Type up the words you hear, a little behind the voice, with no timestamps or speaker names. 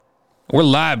We're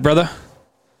live, brother.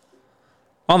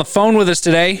 On the phone with us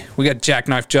today, we got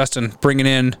Jackknife Justin bringing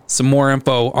in some more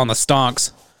info on the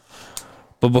stonks.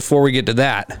 But before we get to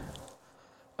that,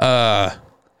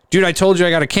 dude, I told you I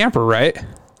got a camper, right?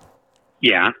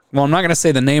 Yeah. Well, I'm not going to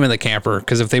say the name of the camper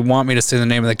because if they want me to say the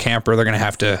name of the camper, they're going to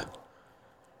have to,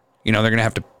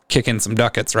 kick in some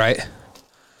ducats, right?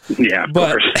 Yeah, of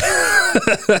course.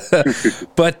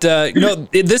 But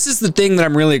this is the thing that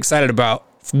I'm really excited about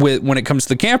when it comes to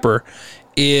the camper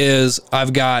is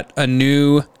I've got a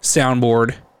new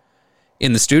soundboard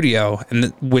in the studio,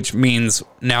 and which means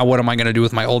now what am I going to do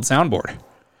with my old soundboard?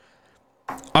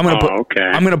 I'm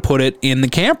going to put it in the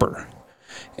camper.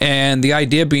 And the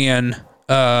idea being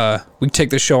we take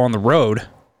the show on the road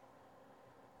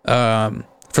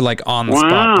for like on the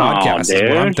spot podcast is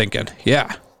what I'm thinking.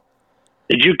 Yeah.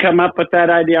 Did you come up with that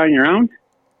idea on your own?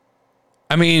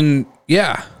 I mean,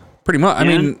 yeah, pretty much.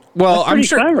 Yeah. I mean, well, I'm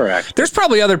sure clever, there's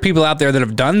probably other people out there that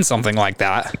have done something like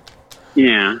that.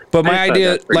 Yeah. But my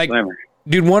idea, like, clever.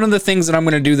 Dude, one of the things that I'm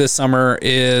going to do this summer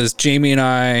is Jamie and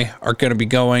I are going to be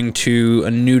going to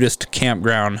a nudist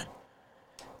campground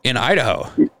in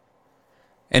Idaho.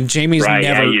 And Jamie's never...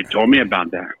 Yeah, you told me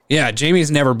about that. Yeah,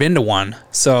 Jamie's never been to one.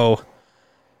 So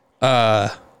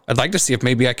I'd like to see if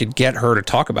maybe I could get her to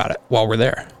talk about it while we're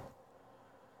there.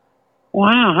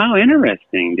 Wow, how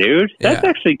interesting, dude. That's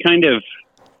actually kind of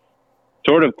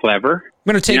sort of clever.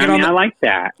 I'm going to take it on. I like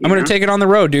that. I'm going to take it on the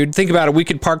road, dude. Think about it. We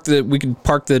could park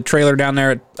the trailer down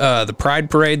there at the Pride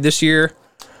Parade this year.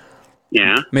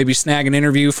 Yeah. Maybe snag an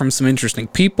interview from some interesting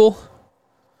people.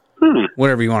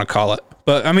 Whatever you want to call it.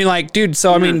 But I mean, like, dude,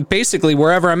 so I mean, basically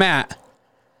wherever I'm at,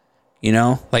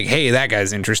 like, hey, that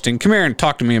guy's interesting. Come here and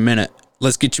talk to me a minute.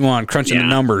 Let's get you on crunching the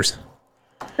numbers.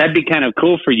 That'd be kind of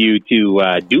cool for you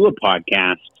to do a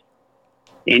podcast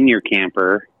in your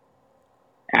camper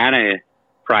at a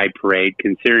Pride Parade,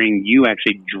 considering you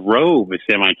actually drove a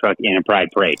semi-truck in a Pride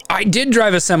Parade. I did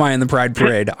drive a semi in the Pride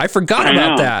Parade. I forgot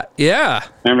about that. Yeah.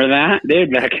 Remember that?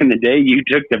 Dude, back in the day, you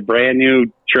took the brand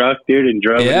new truck, dude, and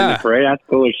drove it in the parade. That's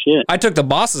cool as shit. I took the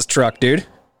boss's truck, dude.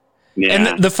 Yeah.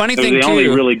 And the funny thing, too... It was the only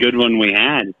really good one we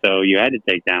had, so you had to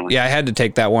take that one. Yeah, I had to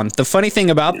take that one. The funny thing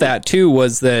about that, too,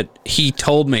 was that he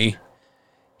told me,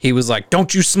 he was like,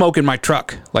 don't you smoke in my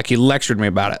truck. Like, he lectured me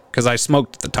about it, because I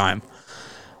smoked at the time.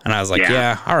 And I was like,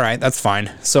 yeah, all right, that's fine.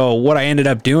 So what I ended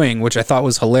up doing, which I thought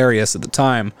was hilarious at the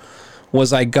time,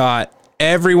 was I got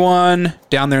everyone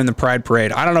down there in the Pride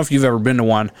Parade. I don't know if you've ever been to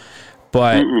one,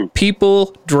 but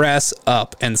people dress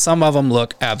up, and some of them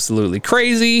look absolutely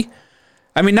crazy.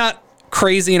 I mean, not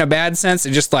crazy in a bad sense.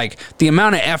 It's just like the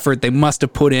amount of effort they must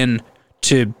have put in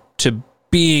to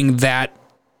being that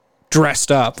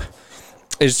dressed up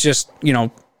is just,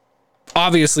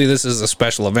 obviously this is a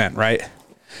special event, right?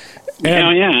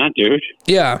 And, yeah, dude.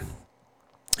 Yeah.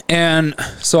 And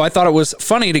so I thought it was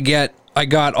funny I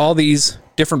got all these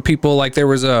different people. Like there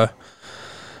was a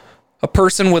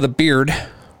person with a beard,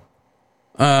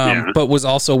 but was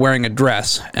also wearing a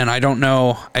dress. And I don't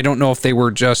know if they were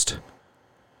just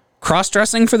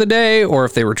cross-dressing for the day or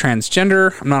if they were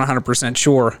transgender. I'm not 100%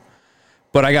 sure.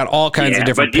 But I got all kinds of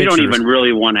different pictures. But you don't even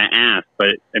really want to ask.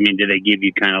 But, I mean, did they give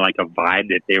you kind of like a vibe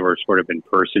that they were sort of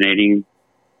impersonating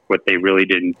what they really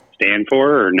didn't stand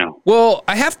for, or no? Well,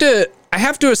 I have to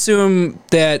assume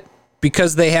that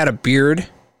because they had a beard,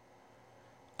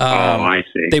 I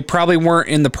see. They probably weren't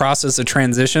in the process of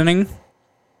transitioning.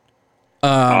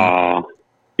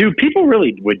 Dude, people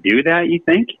really would do that, you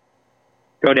think?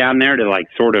 Go down there to like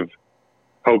sort of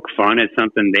poke fun at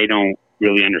something they don't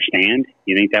really understand?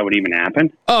 You think that would even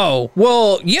happen? Oh,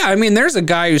 well, yeah. I mean, there's a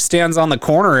guy who stands on the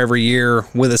corner every year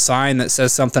with a sign that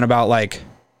says something about like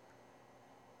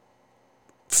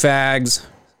fags,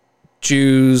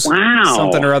 Jews,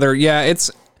 something or other. Yeah,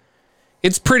 it's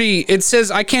pretty. It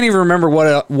says, I can't even remember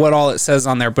what all it says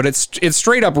on there, but it's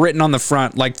straight up written on the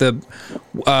front, like the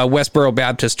Westboro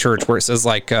Baptist Church, where it says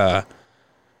like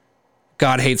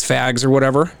God hates fags or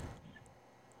whatever.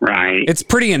 Right. It's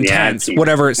pretty intense,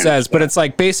 whatever it says, but it's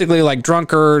like basically like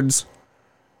drunkards,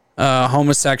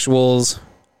 homosexuals,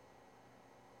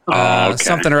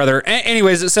 something or other.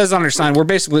 Anyways, it says on their sign,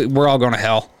 we're all going to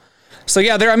hell. So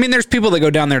yeah, there's people that go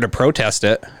down there to protest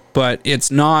it, but it's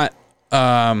not.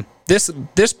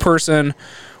 This person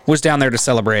was down there to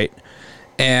celebrate,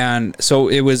 and so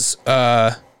it was.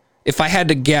 If I had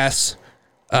to guess,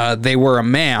 they were a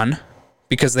man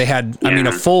because they had,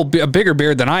 a bigger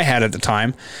beard than I had at the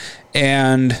time,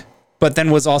 but then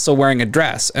was also wearing a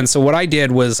dress. And so what I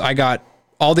did was I got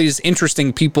all these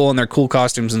interesting people in their cool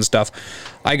costumes and stuff.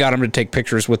 I got them to take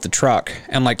pictures with the truck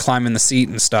and like climb in the seat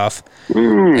and stuff.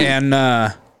 And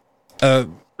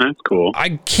That's cool. I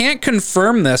can't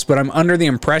confirm this, but I'm under the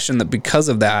impression that because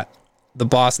of that, the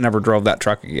boss never drove that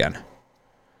truck again.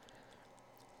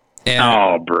 And,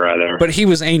 oh, brother. But he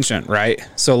was ancient, right?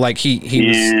 So, like, he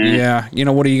was, you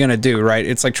know, what are you going to do, right?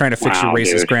 It's like trying to fix your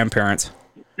racist grandparents.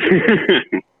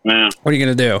 Well, what are you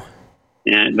going to do?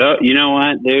 Yeah, you know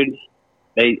what, dude?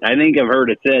 I think I've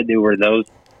heard it said there were those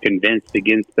convinced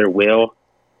against their will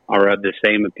are of the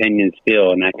same opinion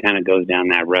still, and that kind of goes down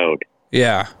that road.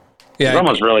 Yeah. There's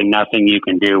almost really nothing you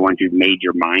can do once you've made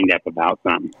your mind up about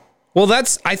something. Well,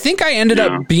 I think I ended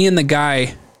up being the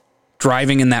guy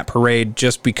driving in that parade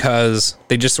just because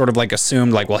they just sort of like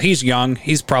assumed like, well, he's young.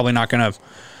 He's probably not going to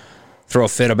throw a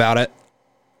fit about it.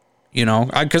 You know,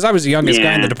 because I was the youngest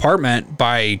guy in the department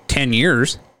by 10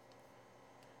 years.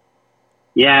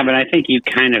 Yeah, but I think you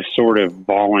kind of sort of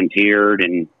volunteered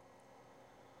and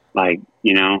like,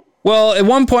 you know. Well, at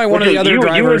one point, one of the other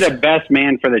drivers... You were the best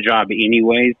man for the job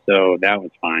anyway, so that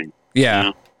was fine. Yeah. You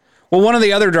know? Well, one of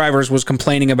the other drivers was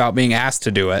complaining about being asked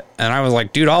to do it. And I was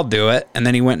like, dude, I'll do it. And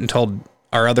then he went and told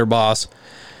our other boss.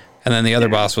 And then the other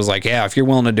boss was like, yeah, if you're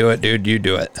willing to do it, dude, you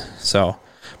do it. So,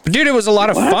 but dude, it was a lot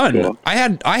of fun. Cool. I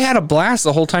had a blast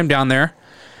the whole time down there.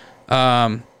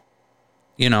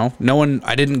 You know,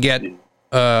 I didn't get,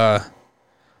 I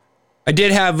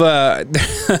did have,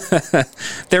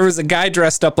 there was a guy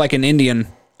dressed up like an Indian,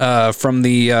 from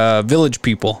the, Village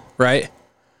People, right?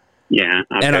 Yeah.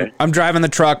 Okay. And I'm driving the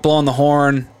truck, blowing the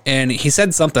horn, and he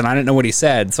said something. I didn't know what he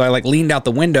said. So I like leaned out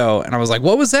the window and I was like,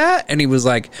 what was that? And he was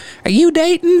like, are you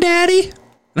dating, Daddy?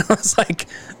 And I was like,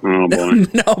 oh, boy.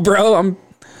 No, bro,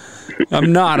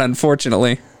 I'm not,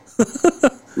 unfortunately.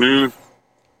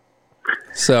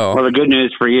 So, well, the good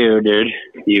news for you, dude,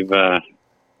 you've,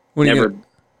 never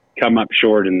come up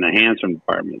short in the handsome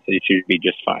department, so you should be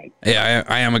just fine. Yeah,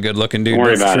 I am a good looking dude. Don't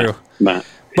worry That's about true. It.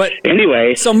 But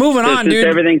anyway, so moving on, dude.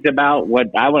 Everything's about what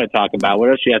I want to talk about.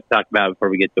 What else do you have to talk about before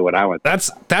we get to what I want?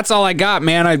 That's all I got,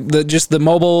 man. Just the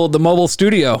mobile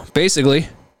studio, basically.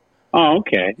 Oh,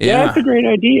 okay. Yeah, that's a great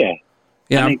idea.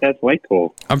 Yeah, I think that's way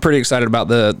cool. I'm pretty excited about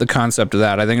the concept of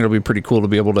that. I think it'll be pretty cool to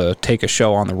be able to take a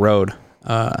show on the road,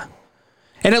 and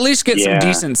at least get some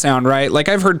decent sound, right? Like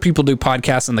I've heard people do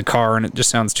podcasts in the car, and it just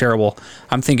sounds terrible.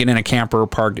 I'm thinking in a camper or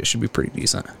parked, it should be pretty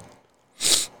decent.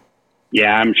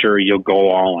 Yeah, I'm sure you'll go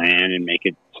all in and make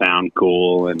it sound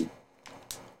cool. And,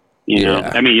 you know,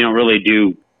 I mean, you don't really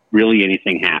do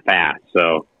anything half-assed.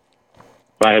 So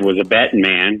if I was a betting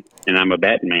man, and I'm a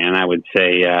betting man, I would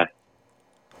say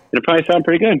it'll probably sound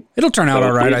pretty good. It'll turn out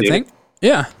all right, I think.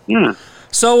 Yeah. Yeah.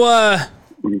 So,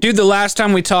 dude, the last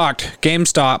time we talked,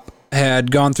 GameStop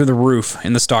had gone through the roof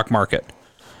in the stock market.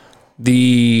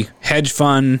 The hedge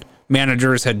fund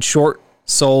managers had short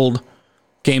sold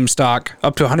GameStop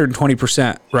up to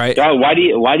 120%, right? Oh, why do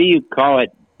you call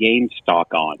it GameStop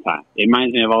all the time? It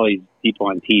reminds me of all these people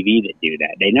on TV that do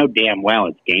that. They know damn well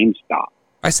it's GameStop.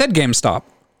 I said GameStop.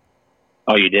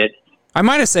 Oh, you did? I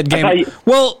might have said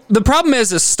Well, the problem is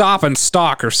stop and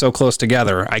stock are so close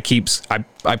together. I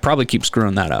probably keep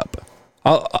screwing that up.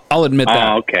 I'll admit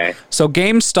that. Oh, okay. So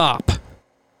GameStop,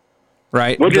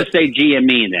 right? We'll just say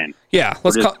GME then. Yeah,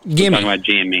 let's call Gimme. Talking about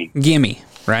GME. Gimme,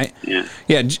 right? Yeah.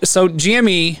 Yeah. So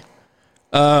GME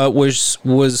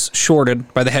was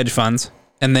shorted by the hedge funds,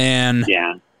 and then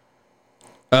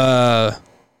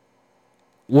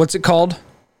what's it called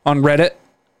on Reddit?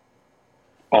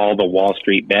 All the Wall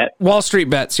Street bets. Wall Street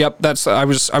bets. Yep. That's I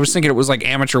was thinking it was like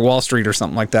Amateur Wall Street or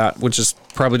something like that, which is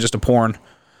probably just a porn.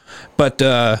 But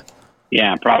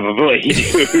yeah, probably.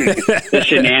 The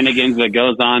shenanigans that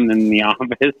goes on in the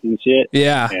office and shit.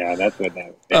 Yeah. Yeah, that's what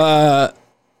that was.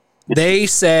 They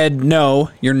said,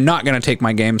 no, you're not going to take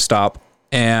my GameStop.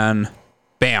 And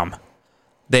bam,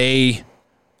 they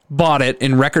bought it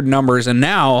in record numbers. And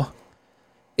now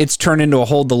it's turned into a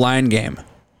hold the line game.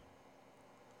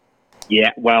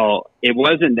 Yeah, well, it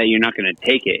wasn't that you're not going to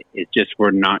take it. It's just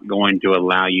we're not going to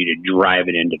allow you to drive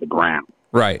it into the ground.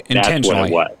 Right, intentionally.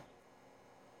 That's what it was.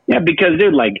 Yeah, because,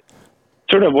 dude, like,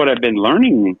 sort of what I've been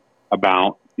learning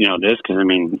about, you know, this, because, I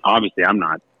mean, obviously I'm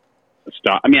not a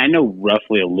stock. I mean, I know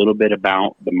roughly a little bit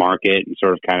about the market and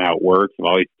sort of kind of how it works. I've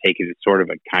always taken sort of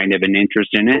a kind of an interest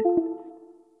in it.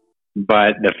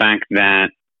 But the fact that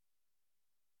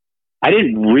I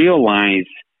didn't realize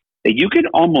that you could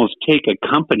almost take a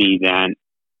company that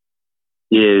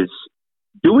is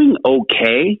doing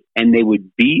okay and they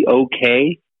would be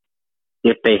okay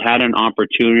if they had an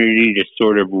opportunity to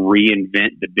sort of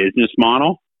reinvent the business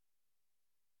model.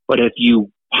 But if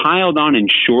you piled on and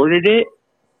shorted it,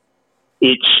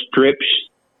 it strips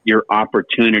your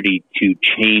opportunity to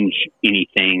change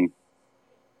anything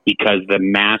because the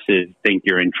masses think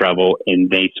you're in trouble and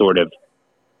they sort of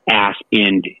ass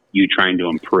end you trying to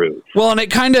improve. Well, and it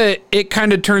kind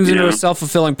of turns into a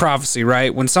self-fulfilling prophecy,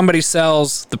 right? When somebody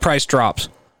sells, the price drops.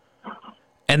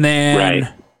 And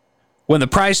then when the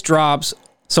price drops,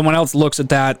 someone else looks at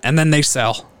that and then they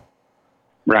sell.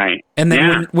 Right. And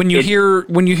then when you hear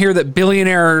that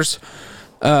billionaires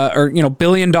or $1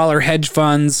 billion hedge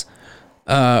funds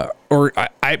or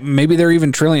maybe they're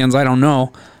even trillions, I don't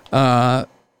know.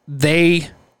 They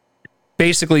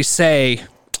basically say,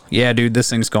 "Yeah, dude, this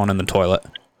thing's going in the toilet."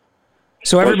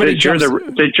 So everybody since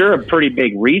you're a pretty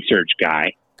big research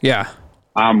guy. Yeah.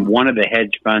 One of the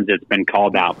hedge funds that's been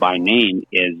called out by name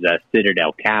is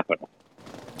Citadel Capital.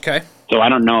 Okay. So I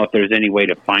don't know if there's any way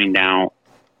to find out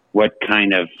what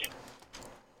kind of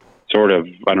sort of,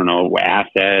 I don't know,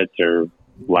 assets or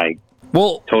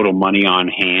total money on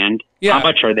hand. Yeah. How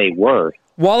much are they worth?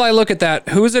 While I look at that,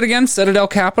 who is it again? Citadel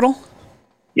Capital?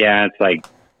 Yeah, it's like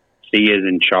C as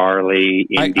in Charlie,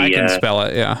 India. I can spell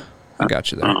it, yeah. I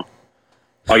got you there.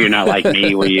 Oh, you're not like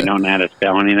me where you don't know how to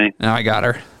spell anything? No, I got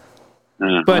her.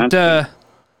 But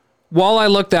while I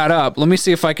look that up, let me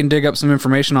see if I can dig up some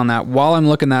information on that. While I'm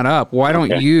looking that up, why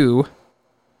don't you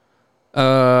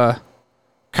kind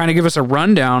of give us a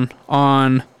rundown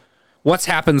on what's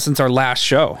happened since our last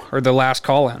show or the last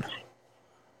call-in?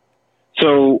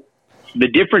 So the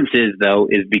difference is, though,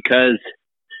 is because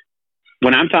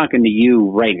when I'm talking to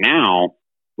you right now,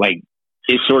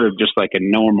 it's sort of just like a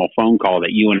normal phone call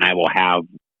that you and I will have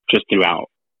just throughout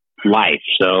life.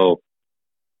 So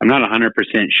I'm not 100%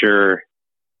 sure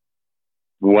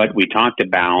what we talked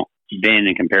about then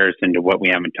in comparison to what we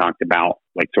haven't talked about,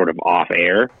 sort of off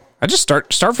air. I just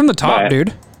start from the top,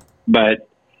 dude. But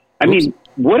I mean,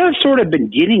 what I've sort of been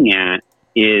getting at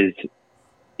is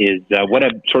what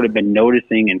I've sort of been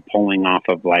noticing and pulling off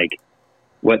of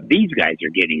what these guys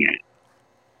are getting at.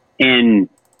 And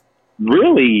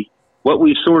really what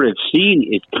we've sort of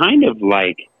seen is kind of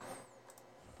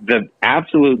the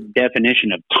absolute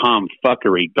definition of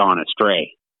tomfuckery gone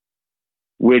astray,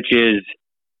 which is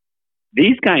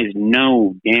these guys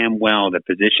know damn well the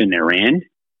position they're in,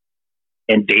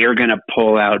 and they are going to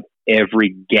pull out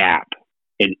every gap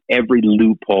and every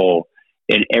loophole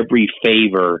and every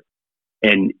favor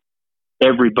and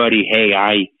everybody, hey,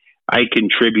 I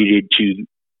contributed to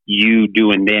you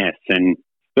doing this, and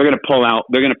they're going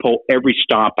to pull every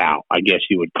stop out, I guess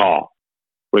you would call,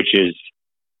 which is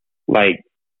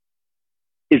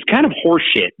it's kind of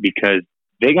horseshit because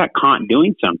they got caught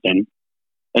doing something,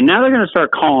 and now they're going to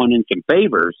start calling in some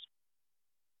favors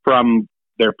from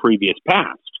their previous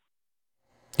past.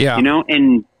 Yeah.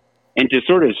 And to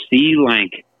sort of see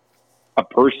a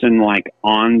person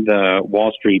on the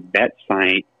Wallstreet bet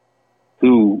site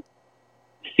who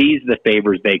sees the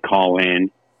favors they call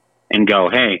in and go,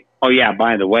 hey, oh yeah,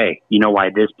 by the way, you know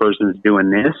why this person's doing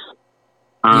this?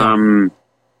 I'm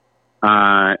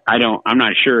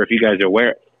not sure if you guys are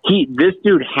aware. This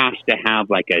dude has to have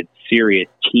a serious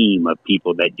team of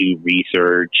people that do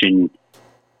research and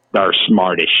are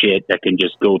smart as shit that can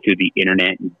just go through the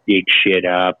internet and dig shit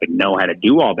up and know how to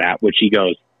do all that, which he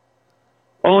goes,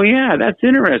 oh yeah, that's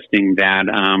interesting that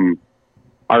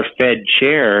our Fed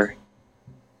chair,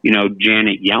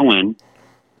 Janet Yellen,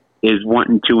 is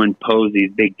wanting to impose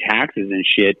these big taxes and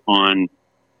shit on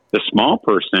the small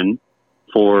person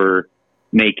for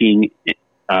making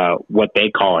what they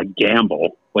call a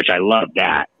gamble, which I love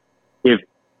that. If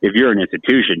you're an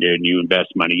institution, dude, and you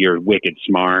invest money, you're wicked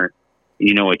smart,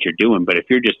 you know what you're doing. But if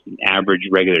you're just an average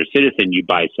regular citizen, you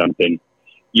buy something,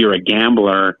 you're a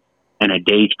gambler and a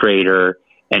day trader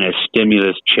and a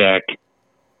stimulus check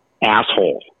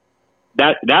asshole.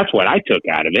 That's what I took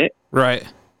out of it. Right.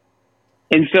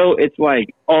 And so it's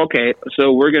okay,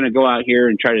 so we're going to go out here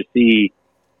and try to see.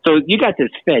 So you got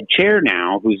this Fed chair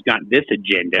now who's got this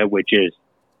agenda, which is,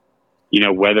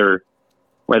 whether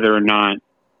or not,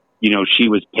 she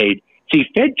was paid. See,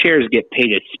 Fed chairs get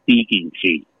paid a speaking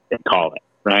fee, they call it,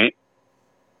 right?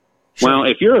 Sure. Well,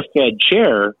 if you're a Fed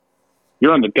chair,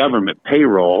 you're on the government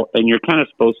payroll, and you're kind of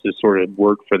supposed to sort of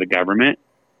work for the government.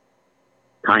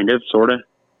 Kind of, sort of.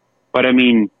 But, I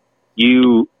mean,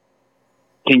 you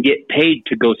can get paid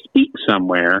to go speak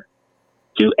somewhere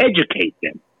to educate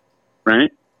them, right?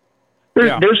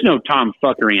 There's no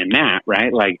tomfuckery in that,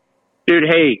 right? Dude,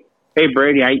 hey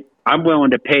Brady, I'm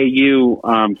willing to pay you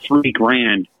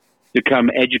 $3,000 to come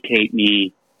educate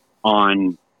me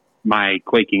on my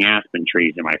quaking aspen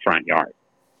trees in my front yard.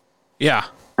 Yeah.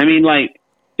 I mean,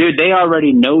 dude, they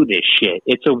already know this shit.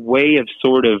 It's a way of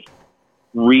sort of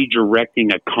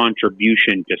redirecting a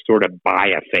contribution to sort of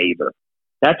buy a favor.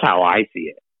 That's how I see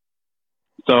it.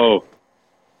 So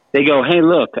they go, hey,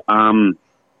 look,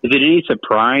 is it any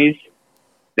surprise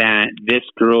that this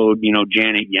girl,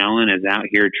 Janet Yellen, is out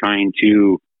here trying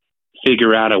to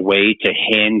figure out a way to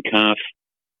handcuff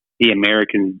the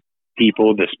American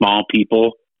people, the small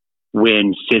people,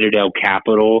 when Citadel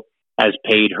Capital has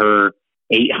paid her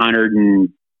 $810,000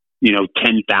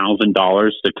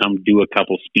 to come do a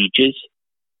couple speeches.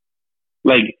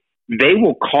 Like, they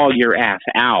will call your ass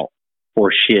out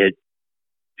for shit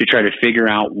to try to figure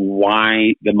out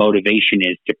why the motivation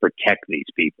is to protect these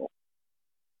people.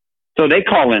 So they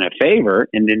call in a favor,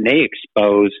 and then they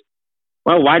expose,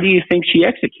 well, why do you think she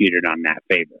executed on that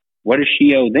favor? What does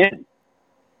she owe them?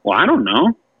 Well, I don't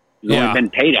know. She's only been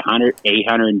paid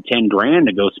 $810,000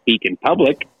 to go speak in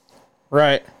public,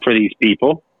 right, for these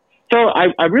people. So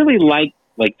I really like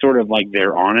sort of like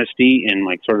their honesty and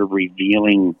like sort of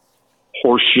revealing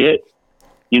horse shit,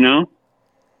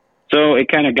 So it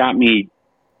kind of got me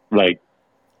like,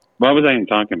 what was I even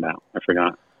talking about? I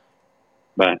forgot.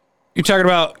 But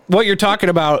what you're talking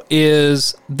about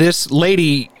is this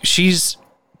lady. She's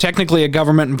technically a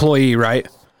government employee, right?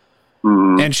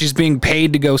 Mm-hmm. And she's being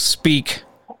paid to go speak.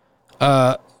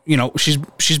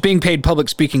 She's being paid public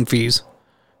speaking fees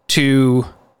to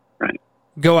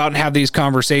go out and have these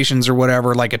conversations or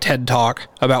whatever, like a TED Talk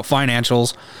about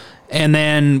financials. And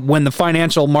then when the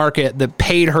financial market that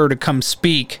paid her to come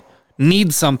speak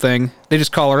needs something, they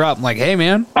just call her up and like, hey,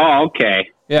 man. Oh, okay.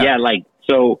 Yeah.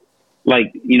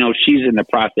 She's in the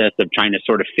process of trying to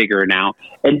sort of figure it out.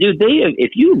 And dude,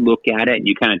 if you look at it and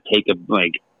you kind of take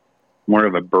more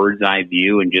of a bird's eye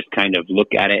view and just kind of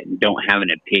look at it and don't have an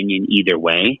opinion either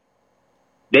way,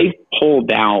 they've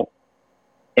pulled out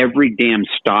every damn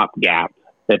stopgap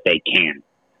that they can.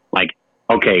 Like,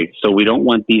 okay, so we don't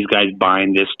want these guys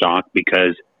buying this stock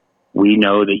because we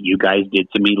know that you guys did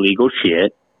some illegal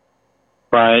shit,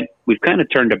 but we've kind of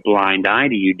turned a blind eye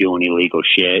to you doing illegal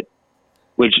shit,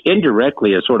 which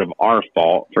indirectly is sort of our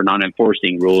fault for not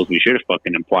enforcing rules we should have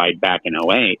fucking applied back in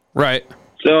 2008. Right.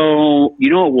 So,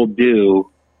 what we'll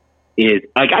do is,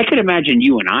 like, I could imagine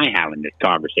you and I having this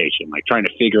conversation, like, trying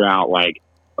to figure out, like,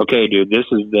 okay, dude, this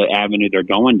is the avenue they're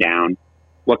going down.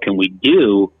 What can we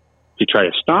do to try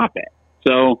to stop it?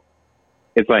 So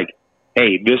it's like,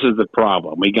 hey, this is the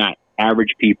problem. We got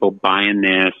average people buying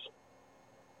this.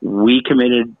 We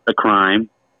committed a crime.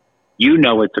 You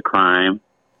know it's a crime.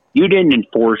 You didn't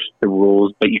enforce the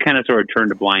rules, but you kind of sort of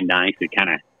turned a blind eye to kind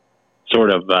of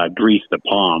sort of grease the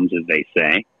palms, as they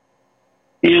say.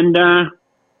 And,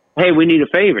 hey, we need a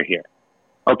favor here.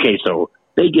 Okay, so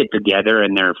they get together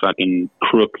in their fucking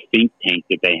crook think tank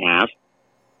that they have,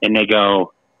 and they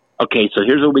go, okay, so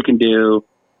here's what we can do.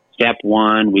 Step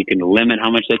one, we can limit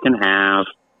how much they can have.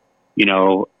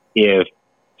 If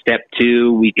step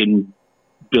two, we can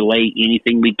delay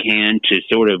anything we can to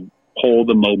sort of pull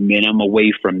the momentum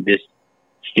away from this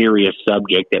serious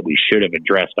subject that we should have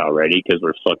addressed already because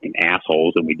we're fucking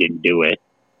assholes and we didn't do it.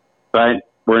 But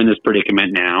we're in this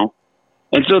predicament now.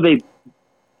 And so they've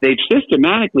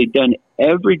systematically done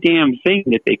every damn thing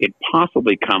that they could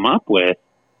possibly come up with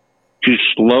to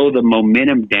slow the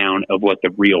momentum down of what the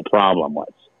real problem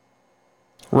was.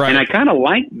 Right. And I kind of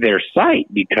like their site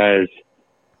because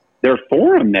their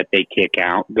forum that they kick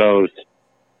out goes,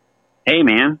 hey,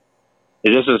 man,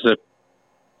 is this a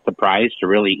surprise to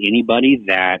really anybody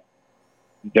that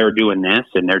they're doing this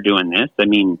and they're doing this? I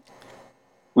mean,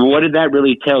 what did that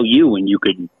really tell you when you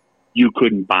couldn't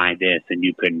buy this and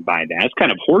you couldn't buy that? It's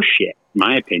kind of horseshit, in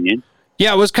my opinion.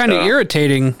 Yeah, it was kind of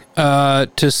irritating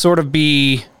to sort of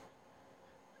be,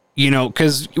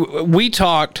 because we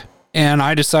talked and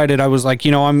I decided, I was like,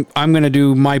 I'm going to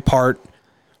do my part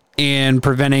in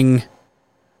preventing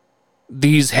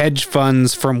these hedge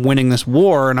funds from winning this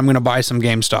war, and I'm going to buy some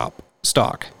GameStop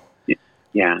stock.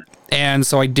 Yeah. And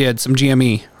so I did some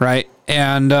GME, right?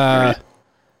 And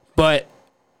but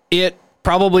it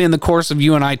probably, in the course of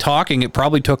you and I talking, it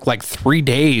probably took like 3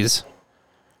 days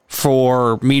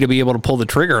for me to be able to pull the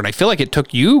trigger, and I feel like it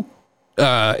took you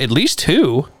at least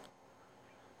 2.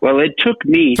 Well, it took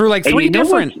me through like 3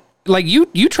 different. Like you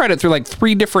tried it through like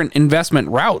 3 different investment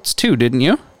routes too, didn't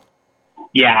you?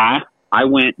 Yeah, I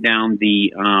went down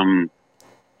the.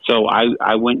 So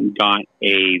I went and got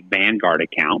a Vanguard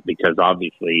account because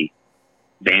obviously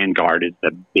Vanguard is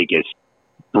the biggest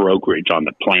brokerage on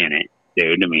the planet,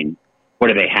 dude. I mean, what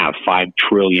do they have? $5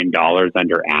 trillion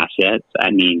under assets.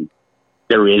 I mean,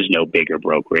 there is no bigger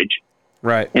brokerage.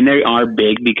 Right. And they are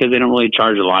big because they don't really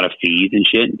charge a lot of fees and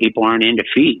shit, and people aren't into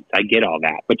fees. I get all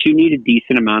that. But you need a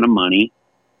decent amount of money.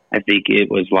 I think it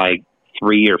was like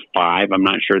 3 or 5. I'm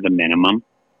not sure the minimum.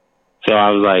 So I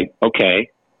was like,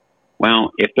 okay,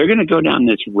 well, if they're going to go down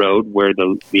this road where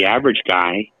the average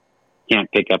guy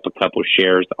can't pick up a couple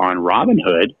shares on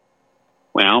Robinhood,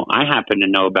 well, I happen to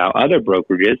know about other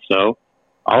brokerages, so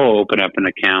I'll open up an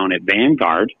account at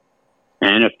Vanguard,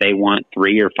 and if they want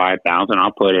 3,000 or 5,000,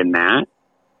 I'll put in that.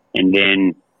 And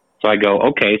then, so I go,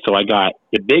 okay, so I got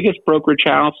the biggest brokerage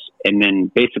house and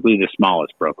then basically the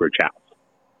smallest brokerage house.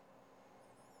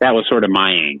 That was sort of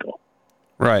my angle.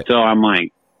 Right. So I'm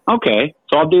like, okay,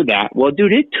 so I'll do that. Well,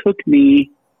 dude, it took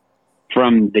me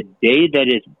from the day that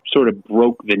it sort of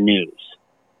broke the news,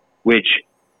 which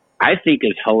I think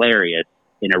is hilarious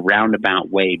in a roundabout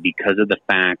way because of the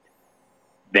fact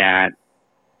that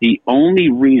the only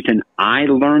reason I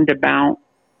learned about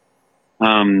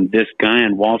this guy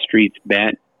on Wallstreet's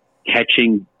bet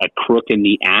catching a crook in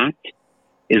the act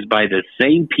is by the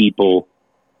same people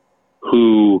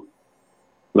who,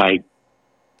 like,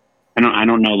 I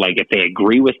don't know, like, if they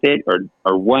agree with it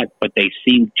or what, but they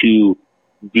seem to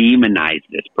demonize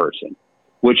this person,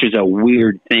 which is a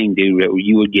weird thing, dude.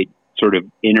 You would get sort of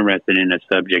interested in a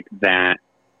subject that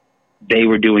they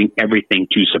were doing everything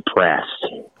to suppress.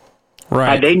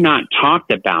 Right. Had they not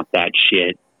talked about that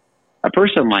shit, a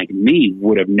person like me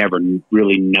would have never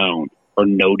really known or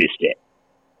noticed it.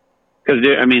 Because,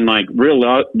 I mean, like,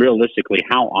 realistically,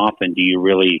 how often do you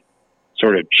really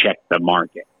sort of check the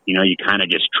market? You know, you kind of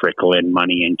just trickle in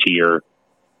money into your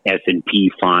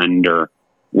S&P fund or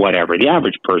whatever. The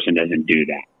average person doesn't do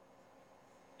that.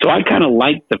 So I kind of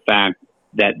like the fact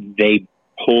that they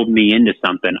pulled me into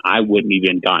something I wouldn't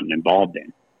even gotten involved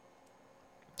in.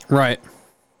 Right.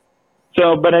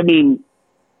 So, but I mean,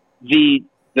 the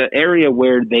area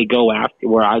where they go after,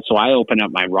 I open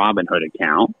up my Robinhood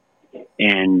account,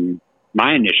 and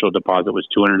my initial deposit was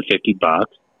 $250,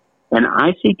 and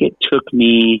I think it took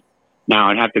me. Now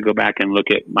I'd have to go back and look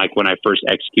at like when I first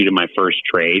executed my first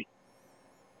trade,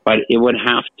 but it would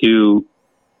have to.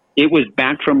 It was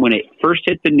back from when it first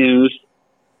hit the news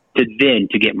to then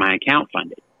to get my account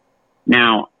funded.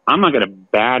 Now I'm not going to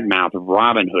badmouth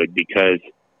Robinhood because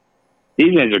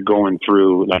these guys are going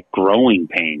through like growing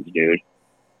pains, dude.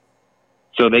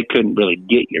 So they couldn't really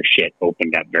get your shit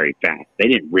opened up very fast. They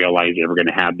didn't realize they were going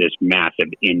to have this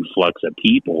massive influx of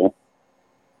people.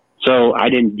 So I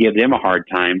didn't give them a hard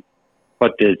time.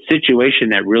 But the situation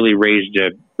that really raised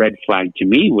a red flag to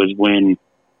me was when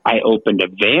I opened a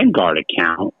Vanguard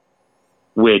account,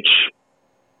 which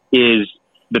is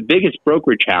the biggest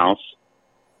brokerage house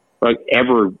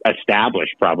ever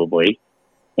established, probably.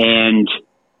 And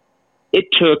it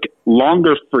took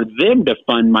longer for them to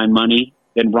fund my money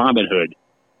than Robinhood,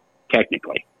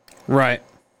 technically. Right.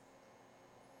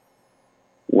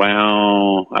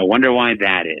 Well, I wonder why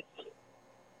that is.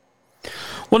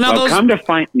 Well, now those, come to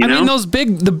find, I mean,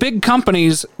 the big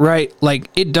companies, right? Like,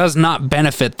 it does not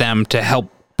benefit them to help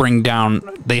bring down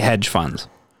the hedge funds,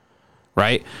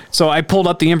 right? So I pulled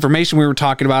up the information we were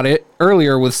talking about it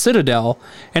earlier with Citadel,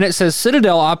 and it says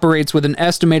Citadel operates with an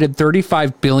estimated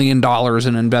 $35 billion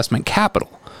in investment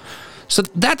capital. So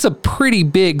that's a pretty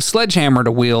big sledgehammer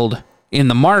to wield in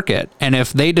the market. And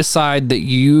if they decide that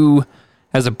you,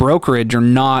 as a brokerage, are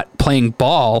not playing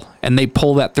ball and they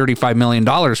pull that $35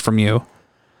 million from you,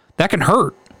 that can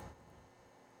hurt.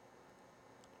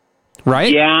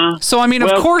 Right? Yeah. So I mean, of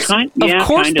course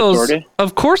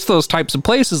those types of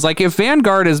places, like if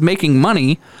Vanguard is making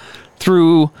money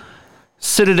through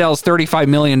Citadel's $35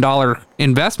 million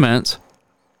investments.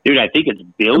 Dude, I think it's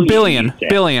billion.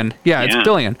 Billion. Yeah, it's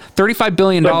billion. $35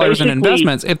 billion in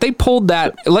investments. If they pulled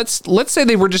that, let's say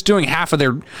they were just doing half of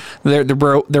their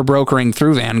brokering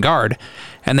through Vanguard,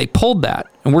 and they pulled that,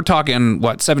 and we're talking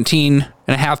what,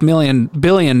 $17.5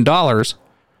 billion.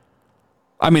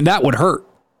 I mean, that would hurt.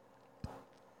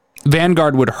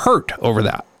 Vanguard would hurt over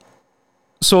that.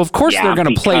 So of course they're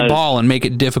going to play ball and make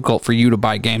it difficult for you to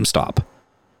buy GameStop.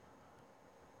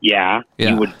 Yeah,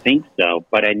 you would think so,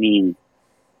 but I mean,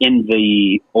 in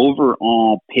the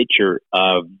overall picture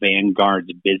of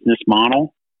Vanguard's business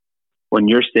model, when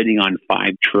you're sitting on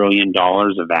 $5 trillion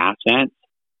of assets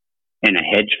and a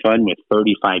hedge fund with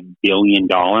 $35 billion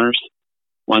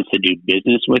wants to do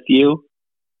business with you,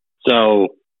 so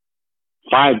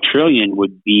 5 trillion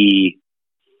would be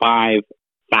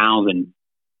 5,000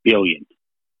 billion,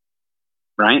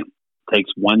 right? It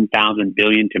takes 1,000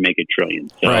 billion to make a trillion.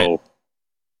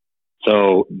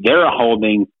 So they're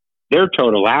holding, their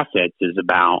total assets is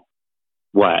about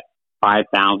what,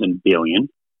 5,000 billion,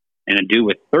 and a dude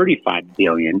with 35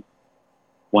 billion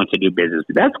wants to do business.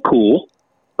 That's cool,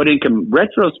 but in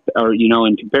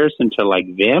in comparison to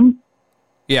like them,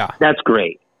 that's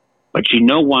great. But you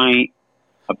know why?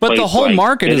 But the whole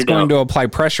market is going to apply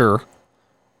pressure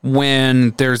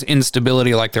when there's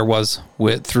instability like there was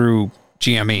through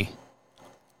GME.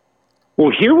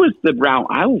 Well, here was the route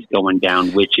I was going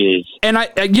down, which is, and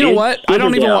you know what? I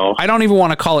don't even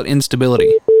want to call it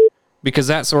instability, because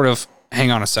that sort of. Hang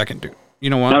on a second, dude. You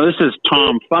know what? No, this is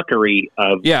tomfuckery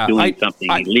of doing something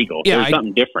illegal. There's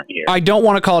something different here. I don't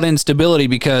want to call it instability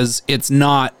because it's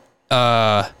not.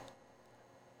 That's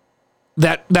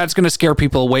going to scare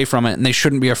people away from it, and they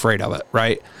shouldn't be afraid of it,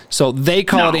 right? So they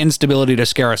call it instability to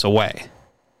scare us away.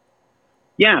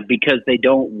 Yeah, because they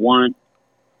don't want.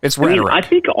 It's rhetoric. I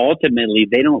think ultimately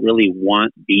they don't really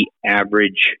want the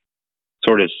average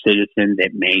sort of citizen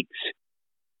that makes,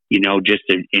 just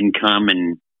an income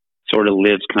and sort of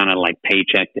lives kind of like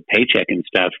paycheck to paycheck and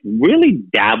stuff, really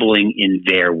dabbling in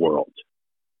their world.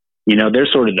 They're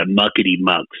sort of the muckety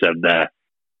mucks of the,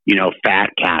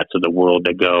 fat cats of the world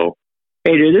that go,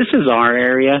 hey, dude, this is our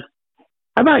area.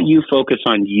 How about you focus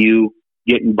on you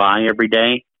getting by every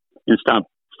day and stop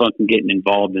fucking getting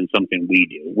involved in something we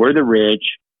do? We're the rich.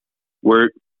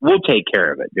 We'll take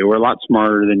care of it, dude. We're a lot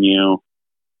smarter than you.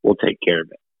 We'll take care of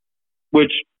it.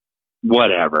 Which,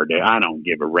 whatever, dude. I don't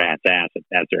give a rat's ass if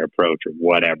that's their approach or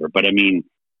whatever. But I mean,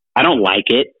 I don't like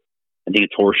it. I think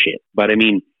it's horseshit. But I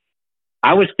mean,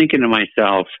 I was thinking to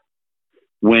myself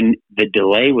when the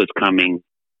delay was coming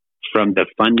from the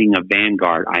funding of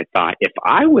Vanguard, I thought if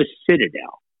I was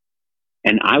Citadel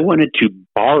and I wanted to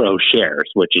borrow shares,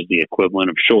 which is the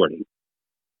equivalent of shorting,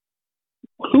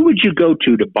 who would you go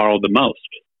to borrow the most?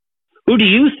 Who do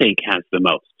you think has the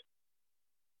most?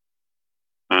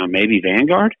 Maybe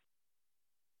Vanguard?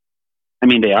 I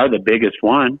mean, they are the biggest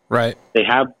one. Right. They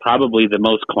have probably the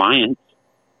most clients.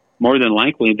 More than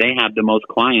likely, they have the most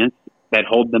clients that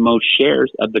hold the most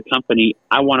shares of the company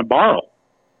I want to borrow.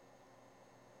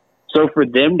 So for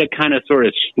them to kind of sort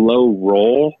of slow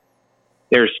roll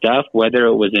their stuff, whether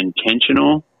it was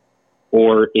intentional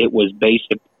or it was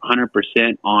based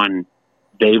 100% on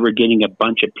they were getting a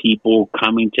bunch of people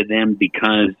coming to them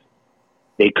because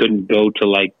they couldn't go to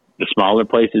like the smaller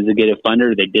places to get a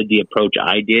funder. They did the approach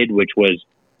I did, which was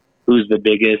who's the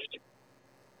biggest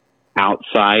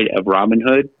outside of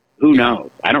Robinhood? Who knows?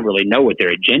 I don't really know what their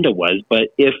agenda was, but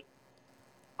if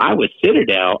I was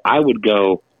Citadel, I would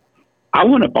go, I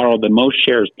want to borrow the most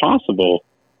shares possible.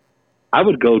 I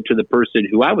would go to the person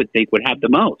who I would think would have the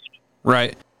most.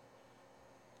 Right.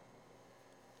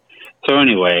 So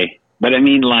anyway, but I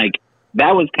mean, like,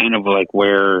 that was kind of like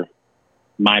where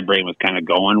my brain was kind of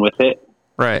going with it.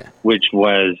 Right. Which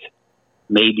was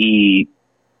maybe,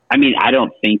 I mean, I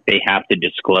don't think they have to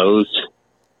disclose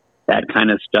that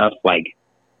kind of stuff. Like,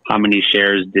 how many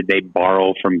shares did they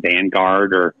borrow from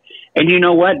Vanguard and you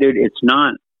know what, dude, it's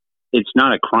not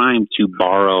a crime to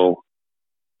borrow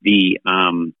the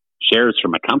shares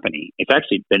from a company. It's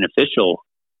actually beneficial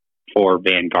for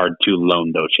Vanguard to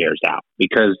loan those shares out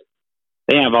because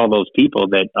they have all those people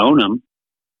that own them.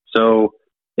 So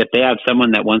if they have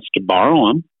someone that wants to borrow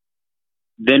them,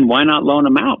 then why not loan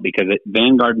them out? Because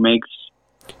Vanguard makes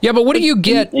but what do you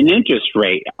get? An interest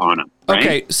rate on them. Right?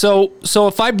 Okay, so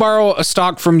if I borrow a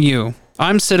stock from you,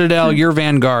 I'm Citadel, you're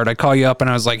Vanguard. I call you up and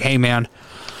I was like, hey, man,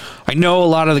 I know a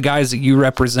lot of the guys that you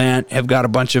represent have got a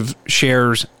bunch of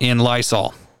shares in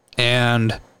Lysol,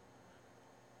 and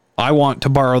I want to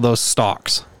borrow those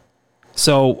stocks.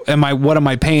 So what am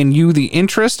I paying you the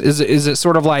interest? Is it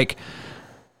sort of like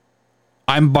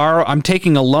I'm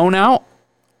taking a loan out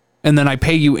and then I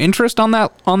pay you interest on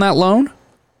that loan?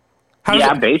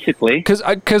 Basically.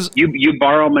 Because you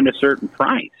borrow them at a certain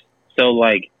price. So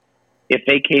like if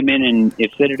they came in and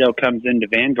if Citadel comes into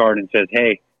Vanguard and says,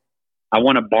 hey, I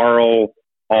want to borrow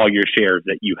all your shares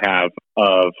that you have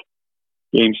of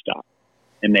GameStop.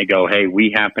 And they go, hey,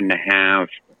 we happen to have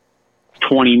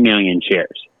 20 million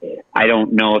shares. I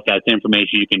don't know if that's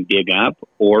information you can dig up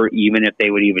or even if they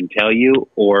would even tell you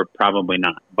or probably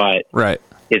not. But right.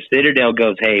 If Citadel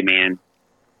goes, hey, man,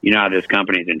 you know how this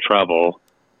company's in trouble.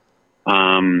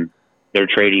 They're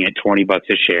trading at $20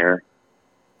 a share.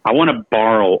 I want to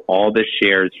borrow all the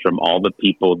shares from all the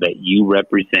people that you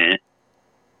represent.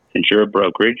 Since you're a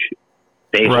brokerage,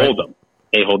 they hold them.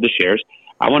 They hold the shares.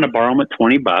 I want to borrow them at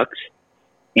 $20.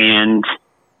 And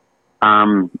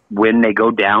when they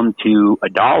go down to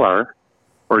 $1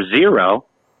 or $0,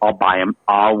 I'll buy them.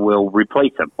 I will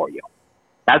replace them for you.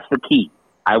 That's the key.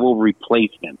 I will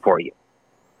replace them for you.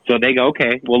 So they go,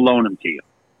 okay, we'll loan them to you.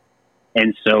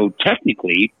 And so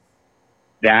technically,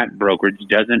 that brokerage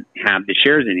doesn't have the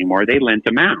shares anymore. They lent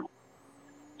them out.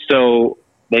 So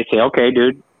they say, okay,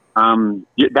 dude,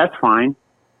 that's fine.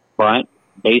 But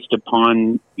based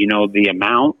upon, the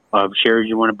amount of shares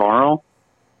you want to borrow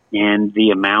and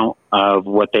the amount of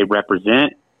what they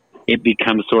represent, it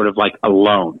becomes sort of like a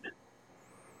loan.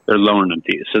 They're loaning them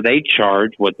to you. So they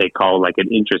charge what they call like an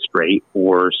interest rate,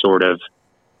 or sort of,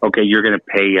 okay, you're going to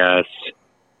pay us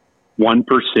 1%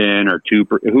 or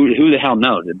 2%. Who the hell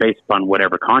knows? It's based upon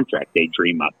whatever contract they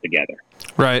dream up together.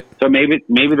 Right. So maybe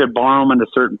they're borrowing them at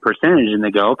a certain percentage, and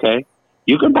they go, okay,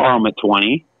 you can borrow them at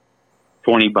 $20,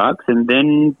 and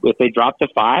then if they drop to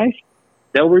 $5,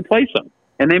 they'll replace them.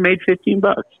 And they made $15.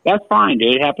 That's fine,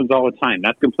 dude. It happens all the time.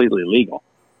 That's completely legal.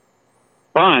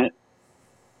 But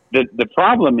the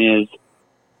problem is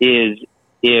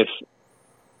if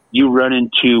you run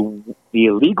into the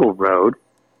illegal road,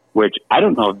 which I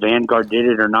don't know if Vanguard did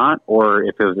it or not, or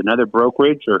if it was another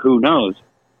brokerage, or who knows.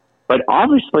 But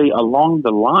obviously, along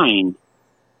the line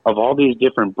of all these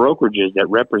different brokerages that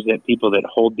represent people that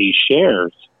hold these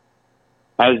shares,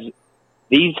 as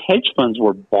these hedge funds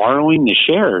were borrowing the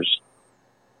shares,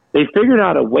 they figured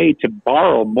out a way to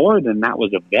borrow more than that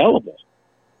was available.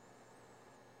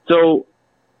 So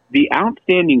the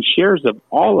outstanding shares of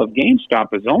all of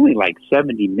GameStop is only like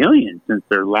 70 million since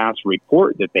their last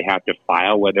report that they have to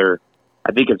file, whether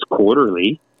I think it's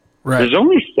quarterly. Right. There's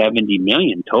only 70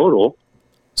 million total.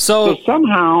 So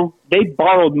somehow they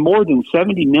borrowed more than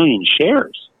 70 million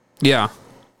shares. Yeah.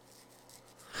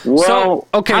 Well,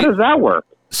 okay. How does that work?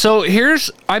 So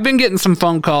I've been getting some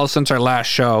phone calls since our last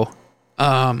show.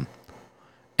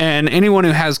 And anyone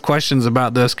who has questions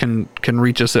about this can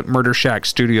reach us at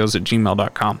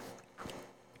murdershackstudios@gmail.com.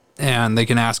 And they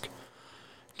can ask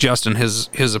Justin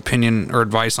his opinion or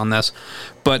advice on this.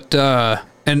 But,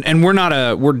 and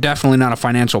we're definitely not a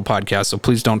financial podcast, so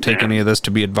please don't take any of this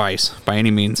to be advice by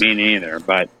any means. Me neither,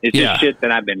 but it's just shit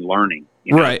that I've been learning,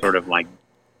 right? Sort of like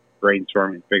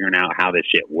brainstorming, figuring out how this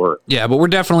shit works. Yeah, but we're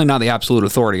definitely not the absolute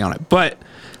authority on it. But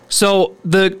so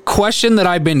the question that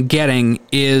I've been getting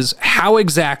is how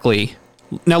exactly,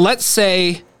 now let's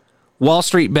say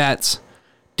Wallstreet Bets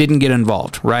didn't get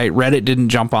involved, right? Reddit didn't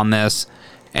jump on this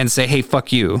and say, hey,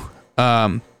 fuck you.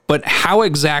 But how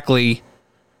exactly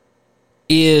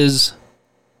is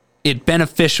it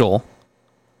beneficial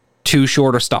to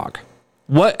short a stock?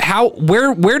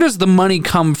 Where does the money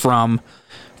come from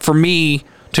for me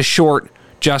to short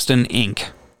Justin Inc.,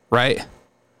 right?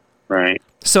 Right.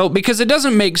 So, because it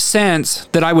doesn't make sense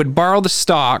that I would borrow the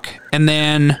stock and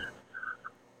then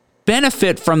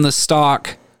benefit from the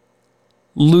stock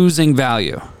losing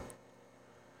value.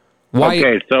 Why?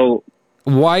 Okay, so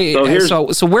why?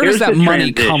 So where does that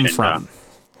money come from?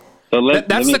 So let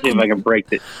me see if I can break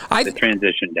the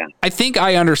transition down. I think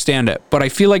I understand it, but I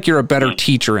feel like you're a better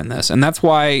teacher in this, and that's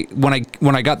why when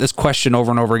I got this question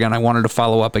over and over again, I wanted to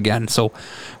follow up again. So,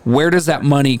 where does that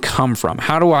money come from?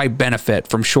 How do I benefit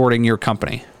from shorting your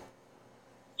company?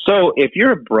 So, if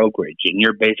you're a brokerage and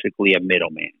you're basically a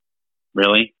middleman,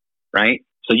 really, right?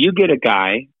 So you get a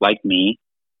guy like me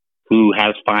who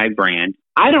has $5,000.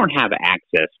 I don't have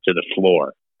access to the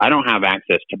floor. I don't have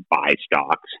access to buy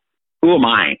stocks. Who am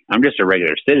I? I'm just a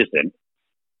regular citizen.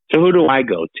 So who do I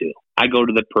go to? I go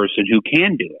to the person who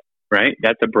can do it, right?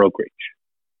 That's a brokerage.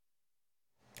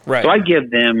 Right. So I give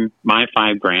them my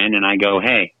 $5,000 and I go,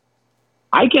 hey,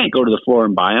 I can't go to the floor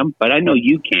and buy them, but I know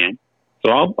you can.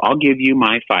 So I'll give you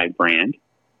my $5,000.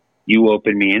 You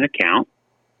open me an account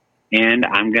and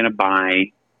I'm going to buy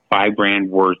 $5,000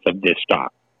 worth of this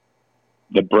stock.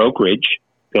 The brokerage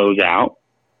goes out,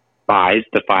 buys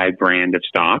the $5,000 of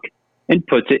stock, and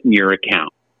puts it in your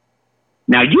account.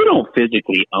 Now, you don't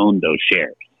physically own those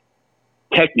shares,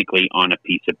 technically on a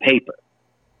piece of paper.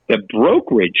 The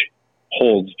brokerage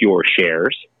holds your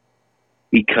shares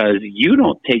because you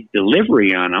don't take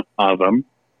delivery of them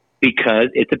because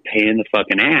it's a pain in the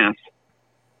fucking ass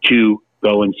to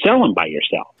go and sell them by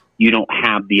yourself. You don't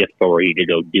have the authority to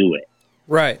go do it.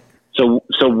 Right. So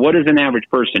what does an average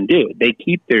person do? They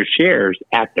keep their shares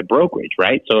at the brokerage,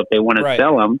 right? So if they want to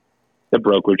sell them, the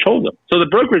brokerage holds them. So the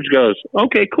brokerage goes,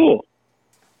 okay, cool.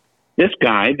 This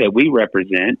guy that we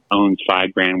represent owns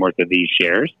 $5,000 worth of these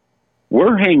shares.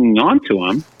 We're hanging on to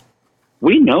him.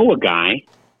 We know a guy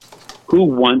who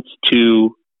wants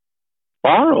to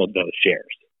borrow those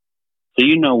shares. So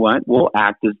you know what? We'll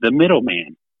act as the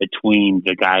middleman between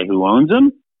the guy who owns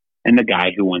them and the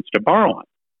guy who wants to borrow them.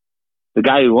 The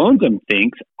guy who owns them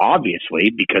thinks, obviously,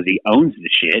 because he owns the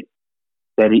shit,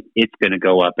 that it's going to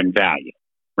go up in value,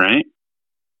 right?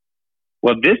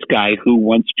 Well, this guy who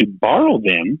wants to borrow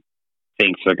them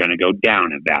thinks they're going to go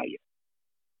down in value.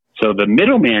 So the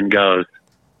middleman goes,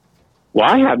 well,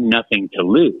 I have nothing to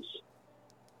lose.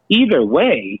 Either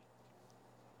way,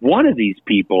 one of these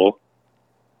people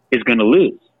is going to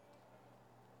lose.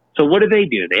 So what do?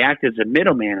 They act as a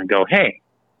middleman and go, hey,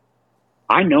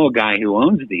 I know a guy who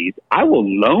owns these. I will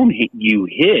loan you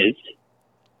his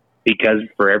because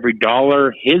for every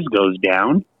dollar his goes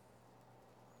down,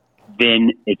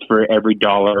 then it's for every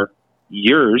dollar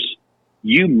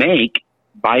you make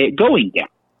by it going down.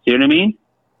 See what I mean?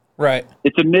 Right.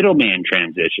 It's a middleman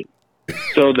transition.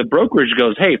 So the brokerage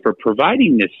goes, hey, for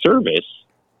providing this service,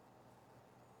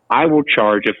 I will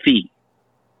charge a fee,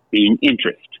 being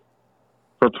interest,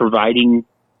 for providing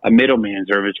a middleman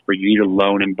service for you to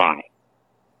loan and buy.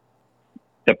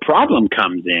 The problem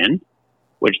comes in,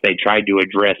 which they tried to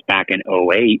address back in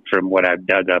 2008 from what I've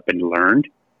dug up and learned,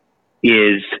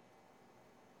 is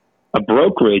a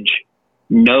brokerage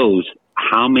knows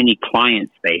how many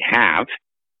clients they have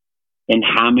and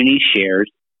how many shares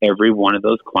every one of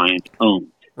those clients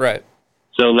owns. Right.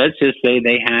 So let's just say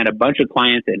they had a bunch of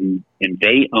clients and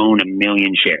they own 1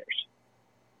 million shares.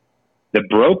 The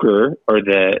broker or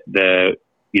the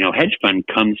hedge fund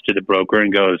comes to the broker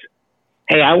and goes,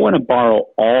 hey, I want to borrow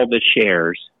all the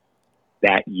shares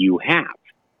that you have.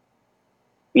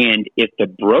 And if the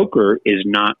broker is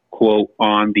not, quote,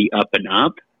 on the up and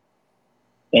up,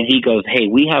 and he goes, hey,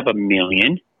 we have 1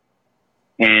 million,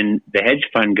 and the hedge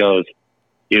fund goes,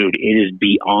 dude, it is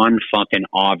beyond fucking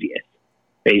obvious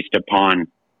based upon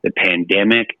the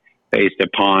pandemic, based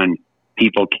upon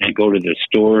people can't go to the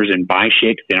stores and buy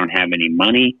shit because they don't have any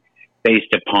money,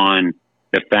 based upon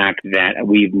the fact that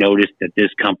we've noticed that this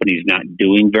company's not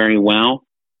doing very well.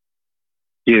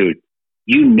 Dude,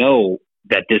 you know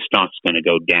that this stock's going to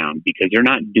go down because they're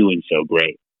not doing so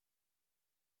great.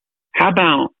 How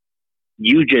about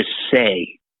you just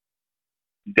say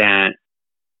that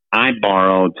I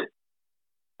borrowed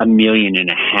 1.5 million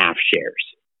shares,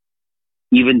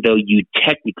 even though you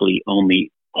technically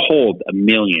only hold 1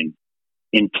 million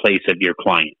in place of your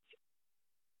clients?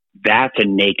 That's a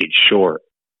naked short.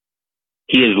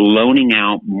 He is loaning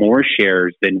out more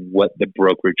shares than what the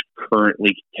brokerage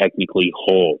currently technically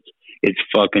holds. It's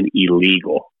fucking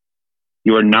illegal.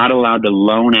 You are not allowed to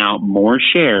loan out more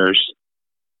shares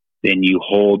than you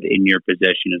hold in your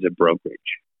possession as a brokerage.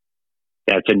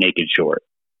 That's a naked short.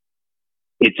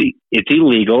 It's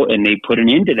illegal, and they put an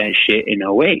end to that shit in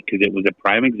 2008 because it was a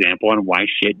prime example on why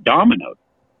shit dominoed.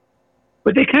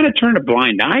 But they kind of turned a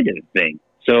blind eye to the thing.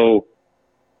 So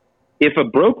if a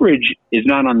brokerage is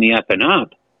not on the up and up,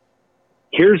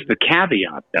 here's the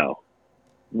caveat, though.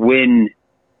 When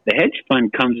the hedge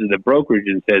fund comes to the brokerage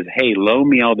and says, hey, loan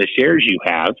me all the shares you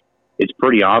have, it's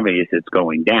pretty obvious it's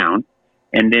going down.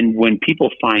 And then when people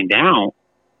find out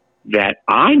that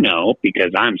I know,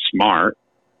 because I'm smart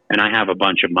and I have a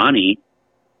bunch of money,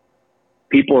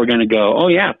 people are going to go, oh,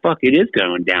 yeah, fuck, it is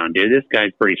going down, dude. This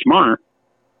guy's pretty smart.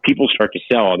 People start to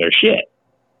sell all their shit.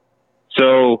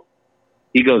 So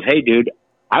he goes, hey, dude,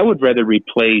 I would rather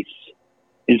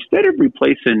instead of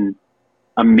replacing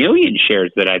 1 million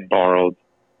shares that I borrowed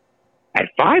at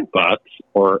 $5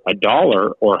 or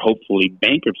 $1 or hopefully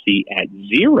bankruptcy at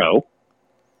 0,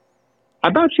 how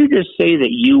about you just say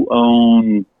that you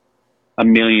own 1.5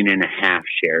 million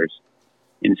shares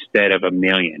instead of 1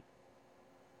 million?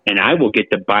 And I will get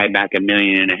to buy back 1.5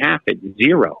 million at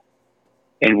 0.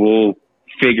 And we'll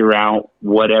figure out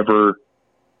whatever,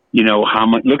 how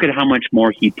much, look at how much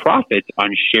more he profits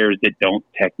on shares that don't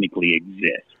technically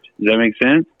exist. Does that make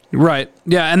sense? Right.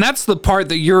 Yeah. And that's the part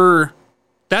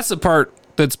that's the part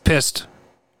that's pissed,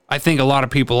 I think, a lot of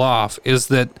people off, is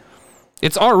that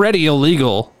it's already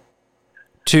illegal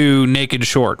to naked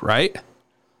short, right?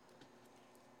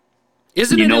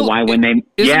 Isn't it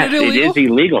is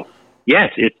illegal.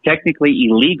 Yes, it's technically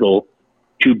illegal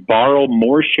to borrow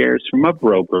more shares from a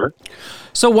broker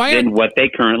than what they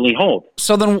currently hold.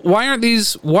 So then why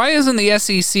isn't the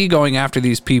SEC going after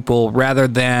these people rather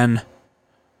than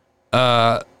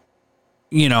the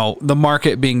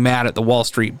market being mad at the Wall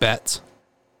Street bets?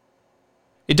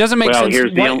 It doesn't make sense.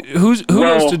 Who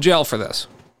goes to jail for this?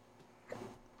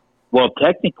 Well,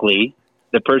 technically,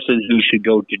 the person who should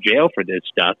go to jail for this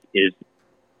stuff is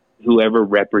whoever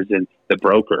represents the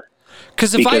broker.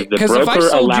 Because the broker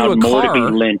allowed more to be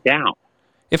lent out.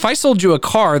 If I sold you a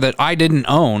car that I didn't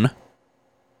own,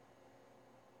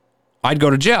 I'd go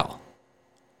to jail.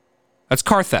 That's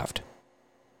car theft.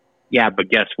 Yeah, but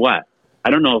guess what? I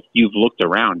don't know if you've looked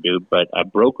around, dude, but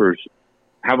brokers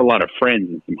have a lot of friends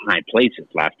in some high places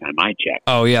last time I checked.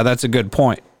 Oh, yeah, that's a good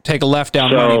point. Take a left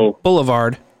down Money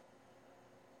Boulevard.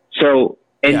 So,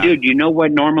 dude, you know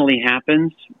what normally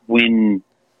happens when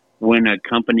a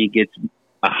company gets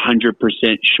 100%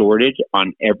 shorted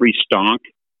on every stock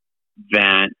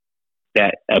that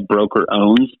a broker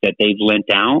owns that they've lent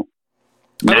out?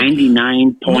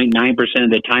 99.9%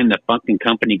 of the time, the fucking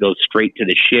company goes straight to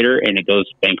the shitter and it goes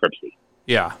bankruptcy.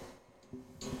 Yeah.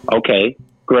 Okay,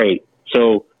 great.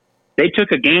 So they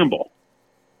took a gamble,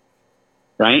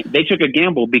 right? They took a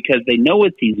gamble because they know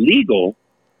it's illegal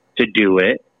to do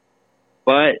it.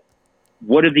 but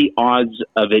what are the odds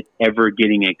of it ever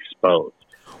getting exposed?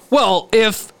 Well,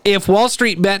 if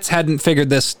Wallstreet Bets hadn't figured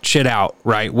this shit out,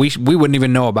 right, we wouldn't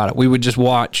even know about it. We would just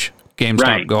watch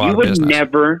GameStop go out of business.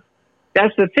 Never.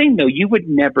 That's the thing, though. You would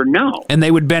never know. And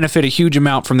they would benefit a huge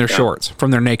amount from their shorts,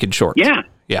 from their naked shorts. Yeah.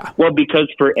 Yeah. Well, because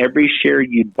for every share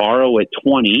you borrow at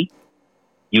 20,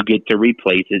 you get to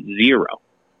replace at 0.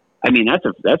 I mean,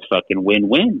 that's fucking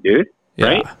win-win, dude. Yeah.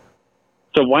 Right?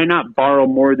 So why not borrow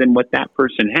more than what that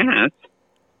person has?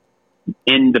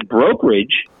 And the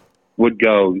brokerage would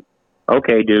go,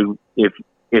 okay, dude,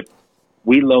 if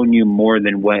we loan you more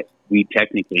than what we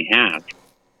technically have,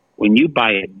 when you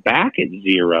buy it back at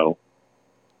 0,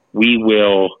 we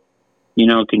will,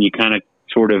 can you kind of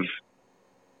sort of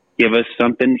give us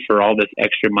something for all this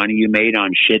extra money you made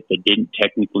on shit that didn't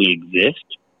technically exist?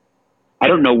 I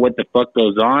don't know what the fuck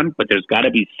goes on, but there's got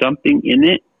to be something in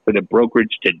it for the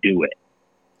brokerage to do it.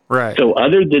 Right. So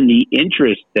other than the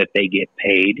interest that they get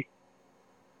paid,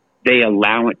 they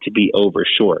allow it to be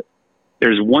overshort.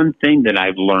 There's one thing that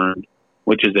I've learned,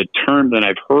 which is a term that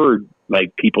I've heard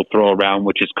like people throw around,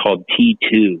 which is called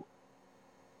T2,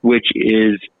 which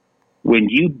is when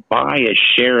you buy a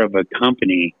share of a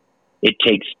company, it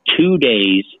takes 2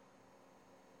 days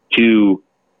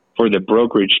for the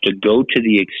brokerage to go to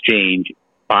the exchange,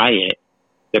 buy it.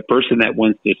 The person that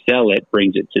wants to sell it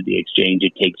brings it to the exchange.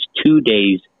 It takes 2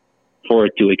 days for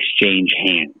it to exchange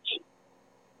hands.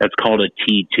 That's called a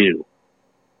T2,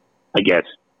 I guess.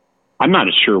 I'm not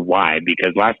sure why,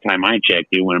 because last time I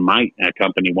checked, when my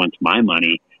company wants my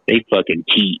money, they fucking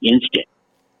T instant,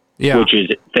 which is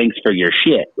thanks for your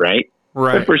shit, right?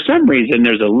 Right. But for some reason,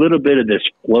 there's a little bit of this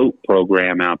float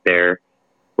program out there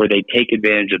where they take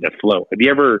advantage of the float. Have you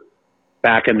ever,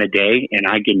 back in the day, and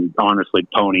I can honestly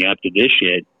pony up to this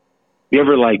shit, have you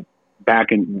ever, like,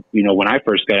 back in, when I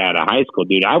first got out of high school,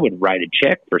 dude, I would write a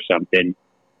check for something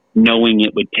knowing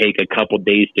it would take a couple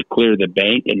days to clear the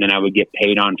bank, and then I would get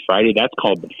paid on Friday. That's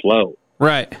called the float.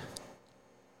 Right.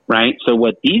 Right? So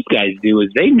what these guys do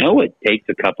is they know it takes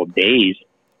a couple days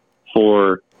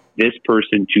for this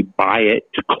person to buy it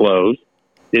to close,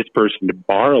 this person to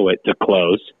borrow it to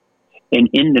close. And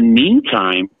in the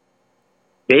meantime,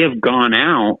 they have gone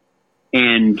out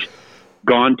and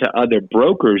gone to other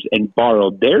brokers and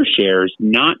borrowed their shares,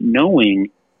 not knowing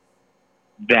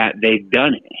that they've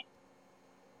done it.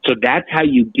 So that's how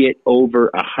you get over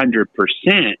 100%,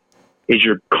 is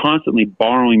you're constantly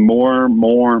borrowing more.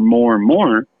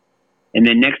 And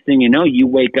then next thing you know, you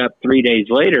wake up 3 days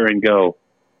later and go,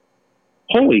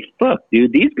 holy fuck,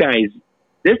 dude, these guys,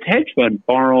 this hedge fund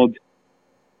borrowed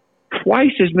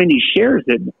twice as many shares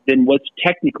than what's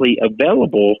technically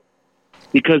available,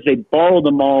 because they borrowed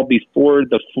them all before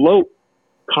the float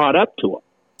caught up to them.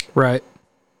 Right.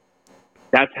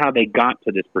 That's how they got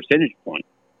to this percentage point.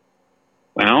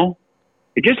 Well,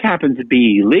 it just happens to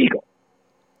be illegal,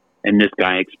 and this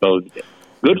guy exposed it.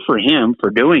 Good for him for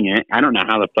doing it. I don't know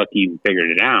how the fuck he even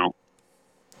figured it out.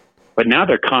 But now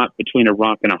they're caught between a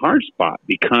rock and a hard spot,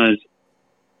 because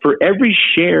for every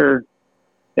share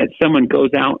that someone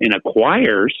goes out and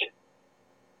acquires,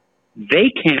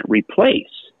 they can't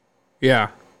replace.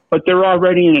 Yeah. But they're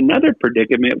already in another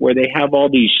predicament where they have all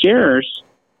these shares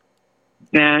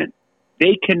that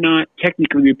they cannot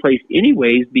technically replace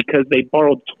anyways, because they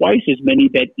borrowed twice as many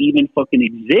that even fucking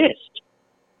exist.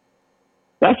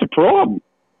 That's a problem,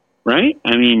 right?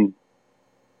 I mean,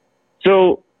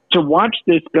 so to watch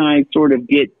this guy sort of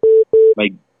get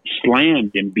like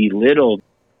slammed and belittled,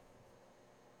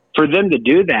 for them to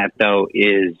do that though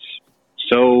is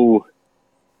so,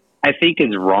 I think,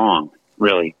 is wrong,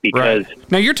 really, because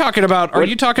now you're talking about, are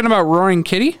you talking about Roaring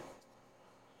Kitty?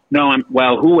 No,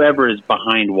 whoever is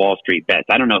behind Wallstreet Bets.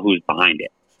 I don't know who's behind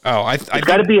it. Oh, it's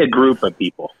got to be a group of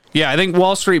people. Yeah, I think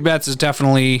Wallstreet Bets is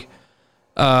definitely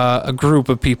a group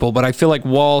of people, but I feel like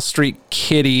Wallstreet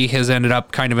Kitty has ended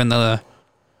up kind of in the.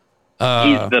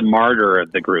 He's the martyr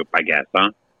of the group, I guess,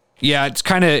 huh? Yeah, it's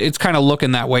kind of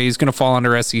looking that way. He's going to fall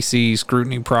under SEC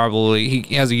scrutiny probably.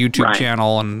 He has a YouTube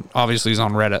channel, and obviously he's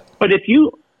on Reddit. But if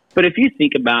you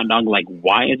think about, dog, like,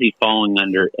 why is he falling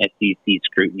under SEC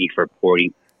scrutiny for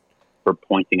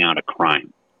pointing out a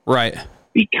crime? Right.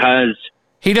 Because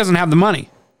he doesn't have the money.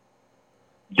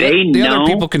 The other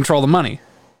people control the money.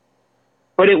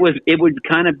 But it would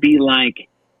kind of be like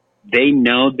they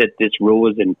know that this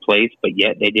rule is in place, but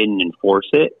yet they didn't enforce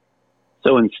it.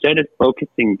 So instead of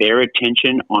focusing their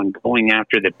attention on going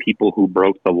after the people who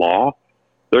broke the law,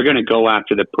 they're going to go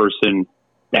after the person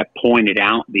that pointed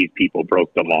out these people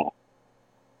broke the law.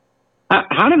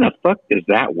 How the fuck does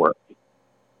that work?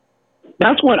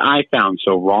 That's what I found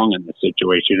so wrong in the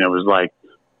situation. It was like,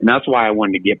 And that's why I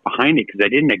wanted to get behind it, because I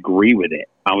didn't agree with it.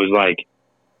 I was like,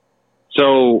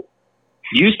 so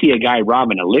you see a guy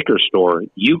robbing a liquor store,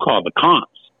 you call the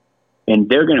cops, and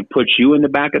they're going to put you in the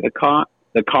back of the car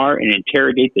and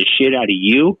interrogate the shit out of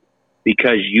you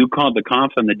because you called the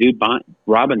cops on the dude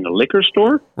robbing the liquor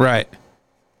store? Right.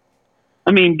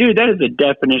 I mean, dude, that is the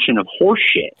definition of horse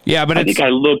shit. Yeah, but I think I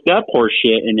looked up horse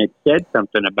shit, and it said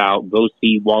something about go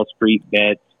see Wallstreet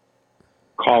bets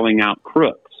calling out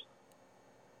crooks.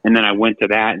 And then I went to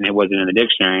that, and it wasn't in the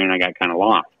dictionary, and I got kind of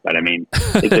lost. But I mean,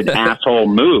 it's an asshole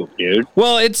move, dude.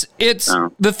 Well, it's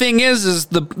the thing is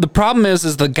the problem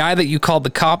is the guy that you called the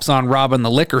cops on robbing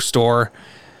the liquor store.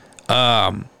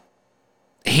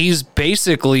 He's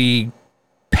basically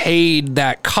paid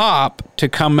that cop to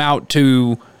come out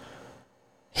to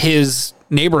his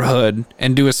neighborhood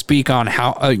and do a speak on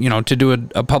how to do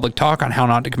a public talk on how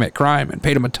not to commit crime, and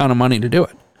paid him a ton of money to do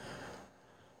it.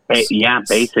 Yeah,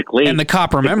 basically. And the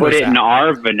cop remembers put it that. in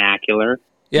our vernacular,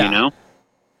 Yeah.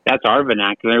 That's our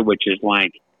vernacular, which is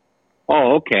like,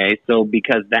 oh, okay, so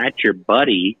because that's your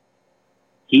buddy,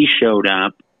 he showed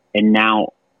up, and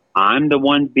now I'm the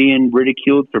one being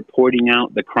ridiculed for pointing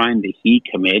out the crime that he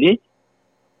committed?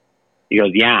 He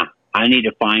goes, yeah, I need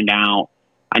to find out.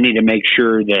 I need to make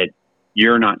sure that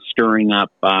you're not stirring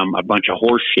up a bunch of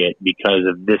horse shit because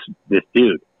of this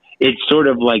dude. It's sort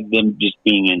of like them just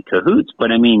being in cahoots.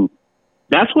 But, I mean,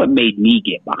 that's what made me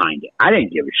get behind it. I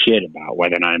didn't give a shit about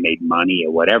whether or not I made money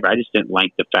or whatever. I just didn't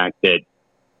like the fact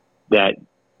that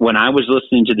when I was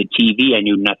listening to the TV, I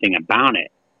knew nothing about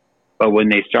it. But when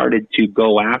they started to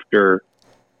go after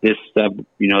this,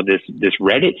 this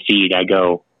Reddit feed, I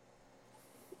go,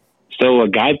 so a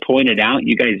guy pointed out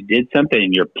you guys did something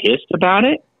and you're pissed about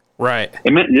it? Right.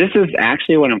 This is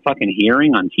actually what I'm fucking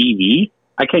hearing on TV.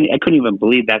 I couldn't even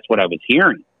believe that's what I was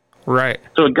hearing. Right.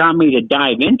 So it got me to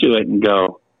dive into it and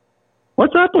go,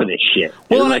 what's up with this shit?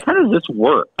 Well, like, how does this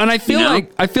work? And I feel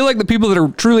like the people that are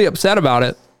truly upset about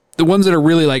it, the ones that are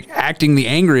really like acting the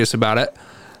angriest about it,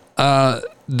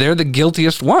 they're the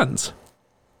guiltiest ones.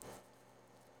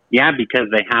 Yeah, because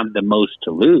they have the most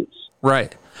to lose.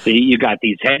 Right. So you got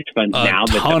these hedge funds now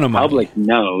that the public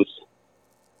knows.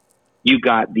 You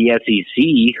got the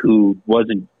SEC who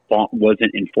wasn't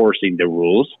enforcing the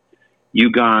rules. You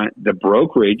got the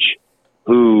brokerage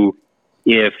who,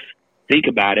 think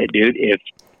about it, dude, if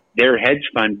their hedge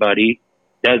fund buddy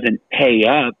doesn't pay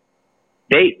up,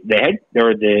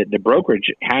 the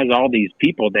brokerage has all these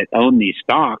people that own these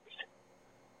stocks.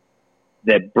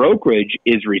 The brokerage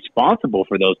is responsible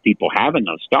for those people having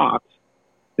those stocks.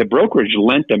 The brokerage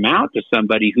lent them out to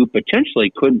somebody who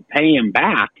potentially couldn't pay him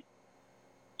back.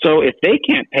 So if they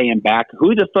can't pay him back,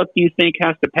 who the fuck do you think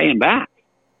has to pay him back?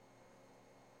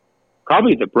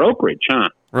 Probably the brokerage, huh?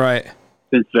 Right.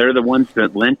 Since they're the ones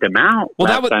that lent them out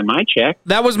last time I checked.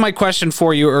 That was my question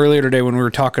for you earlier today when we were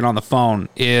talking on the phone,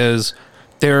 is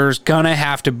there's going to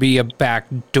have to be a back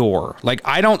door. Like,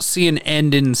 I don't see an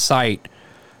end in sight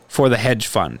for the hedge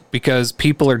fund because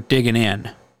people are digging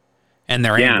in and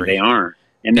they're angry. Yeah, they are.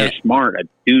 And they're smart.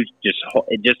 Dude,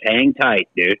 just hang tight,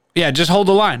 dude. Yeah, just hold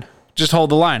the line. Just hold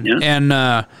the line. Yeah.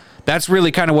 And that's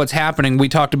really kind of what's happening. We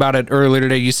talked about it earlier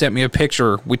today. You sent me a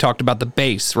picture. We talked about the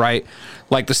base, right?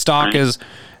 Like the stock is,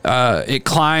 it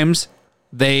climbs.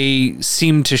 They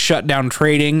seem to shut down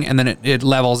trading, and then it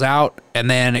levels out, and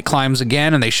then it climbs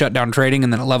again, and they shut down trading,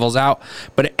 and then it levels out.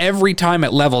 But every time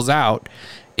it levels out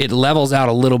a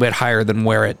little bit higher than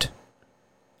where it...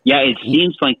 Yeah, it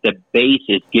seems like the base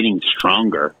is getting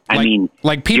stronger. I mean...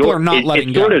 Like people are not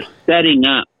letting go. It's sort of setting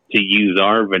up, to use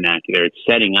our vernacular. It's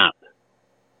setting up.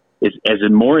 As the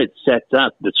more it sets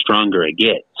up, the stronger it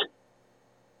gets.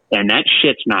 And that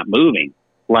shit's not moving.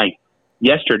 Like,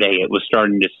 yesterday, it was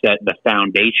starting to set the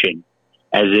foundation.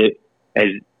 As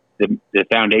the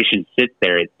foundation sits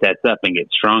there, it sets up and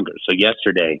gets stronger. So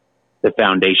yesterday, the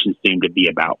foundation seemed to be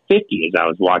about 50 as I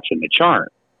was watching the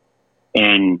chart.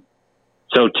 And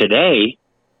so today,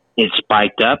 it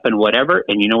spiked up and whatever,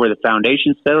 and you know where the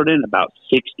foundation settled in? About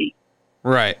 60.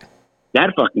 Right.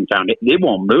 That fucking foundation, it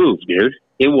won't move, dude.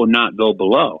 It will not go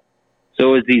below.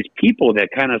 So as these people that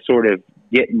kind of sort of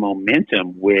get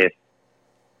momentum with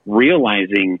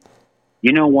realizing,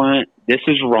 you know what, this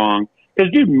is wrong.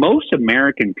 Because, dude, most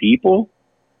American people,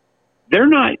 they're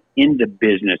not in the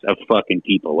business of fucking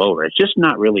people over. It's just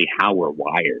not really how we're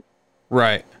wired.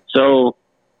 Right. So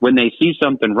when they see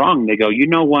something wrong, they go, you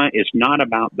know what, it's not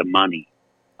about the money.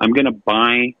 I'm going to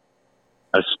buy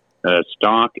a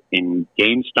stock in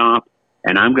GameStop,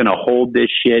 and I'm going to hold this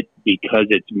shit because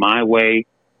it's my way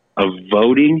of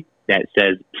voting that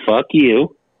says, fuck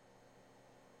you.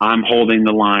 I'm holding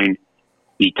the line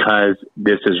because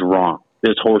this is wrong.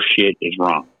 This horse shit is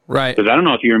wrong. Right. Because I don't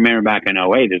know if you remember back in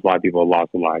 '08, there's a lot of people who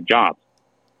lost a lot of jobs.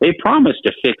 They promised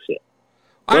to fix it.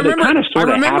 Well, they kind of sort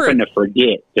of happened to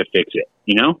forget to fix it,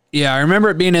 you know? Yeah, I remember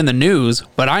it being in the news,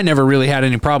 but I never really had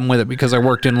any problem with it because I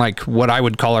worked in like what I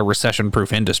would call a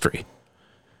recession-proof industry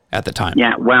at the time.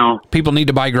 Yeah, well... People need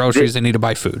to buy groceries, they need to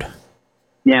buy food.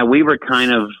 Yeah, we were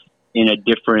kind of in a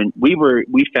different...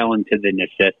 We fell into the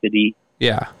necessity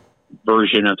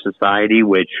version of society,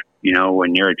 which, you know,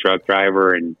 when you're a truck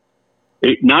driver and...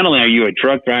 not only are you a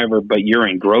truck driver, but you're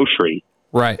in grocery.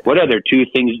 Right. What other two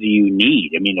things do you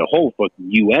need? I mean, the whole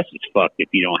fucking U.S. is fucked if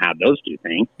you don't have those two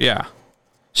things. Yeah.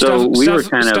 So were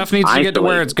kind of stuff needs to get to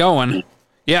where it's going.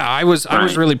 Yeah, I was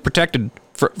really protected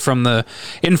from the...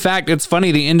 In fact, it's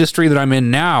funny, the industry that I'm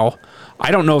in now,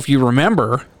 I don't know if you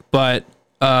remember, but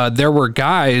there were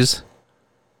guys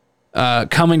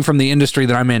coming from the industry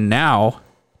that I'm in now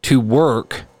to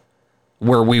work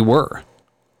where we were.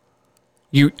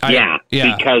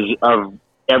 Because of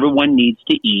everyone needs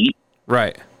to eat.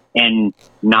 Right. And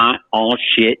not all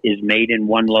shit is made in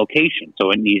one location.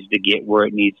 So it needs to get where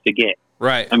it needs to get.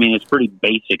 Right. I mean, it's pretty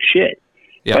basic shit.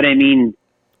 Yep. But I mean,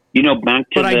 you know, back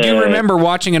to I do remember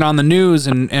watching it on the news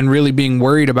and really being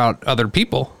worried about other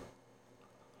people.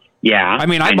 Yeah. I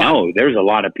mean, I know there's a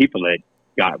lot of people that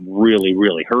got really,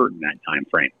 really hurt in that time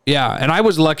frame. Yeah. And I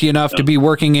was lucky enough to be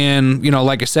working in, you know,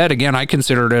 like I said, again, I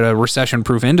considered it a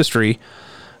recession-proof industry.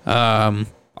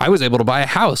 I was able to buy a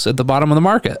house at the bottom of the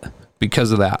market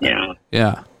because of that. Yeah.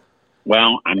 Yeah.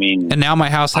 Well, I mean... And now my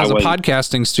house has a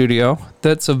podcasting studio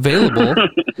that's available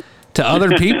to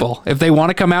other people. If they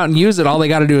want to come out and use it, all they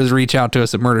got to do is reach out to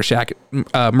us at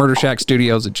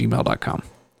murdershackstudios@gmail.com.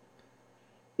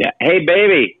 Yeah. Hey,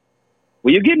 baby,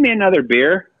 will you give me another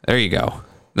beer? There you go.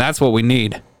 That's what we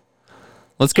need.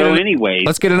 Let's get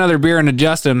another beer into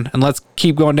Justin, and let's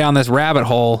keep going down this rabbit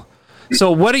hole.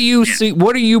 So what do you see?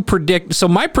 What do you predict? So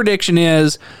my prediction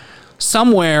is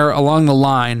somewhere along the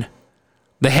line,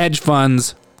 the hedge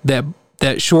funds that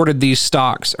shorted these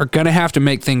stocks are going to have to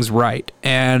make things right.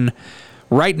 And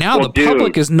right now,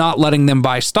 public is not letting them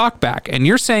buy stock back. And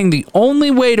you're saying the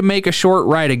only way to make a short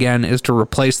right again is to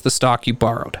replace the stock you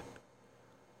borrowed.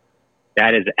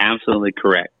 That is absolutely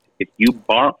correct. If you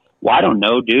borrow, well, I don't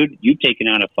know, dude. You've taken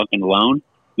out a fucking loan.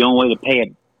 The only way to pay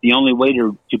it,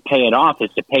 to pay it off is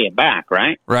to pay it back,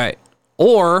 right? Right.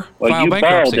 Or file bankruptcy.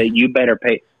 Borrowed it, you better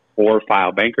pay or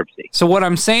file bankruptcy. So what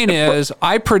I'm saying is,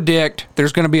 I predict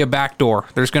there's going to be a backdoor.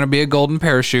 There's going to be a golden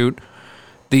parachute.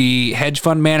 The hedge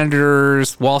fund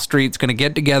managers, Wall Street's going to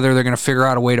get together. They're going to figure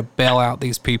out a way to bail out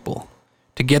these people,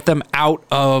 to get them out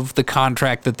of the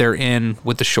contract that they're in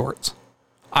with the shorts.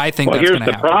 I think that's going to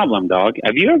happen. Here's the problem, dog.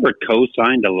 Have you ever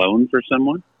co-signed a loan for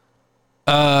someone?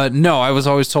 No, I was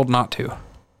always told not to.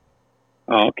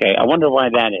 Oh, okay. I wonder why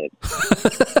that is.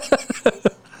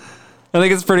 I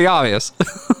think it's pretty obvious.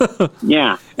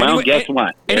 Yeah. Well, guess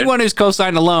what? Anyone who's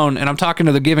co-signed a loan, and I'm talking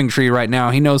to the Giving Tree right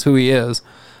now, he knows who he is.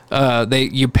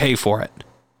 You pay for it.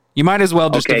 You might as well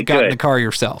just have gotten the car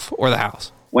yourself or the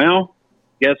house. Well,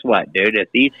 guess what, dude? If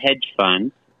these hedge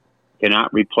funds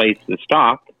cannot replace the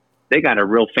stock, they got a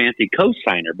real fancy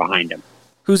co-signer behind them.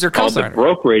 Who's their co-signer? The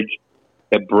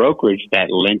brokerage that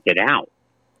lent it out.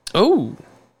 Oh.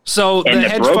 So and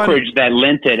the brokerage that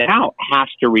lent it out has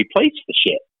to replace the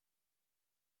shit.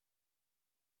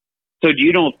 So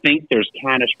you don't think there's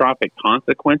catastrophic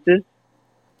consequences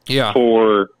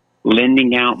for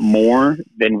lending out more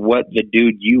than what the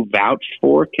dude you vouched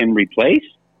for can replace?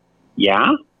 Yeah.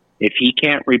 If he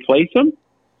can't replace them,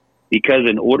 because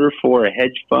in order for a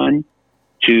hedge fund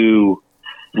to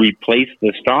replace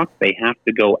the stock, they have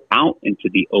to go out into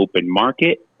the open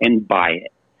market and buy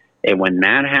it. And when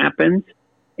that happens,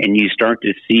 and you start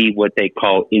to see what they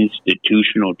call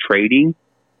institutional trading,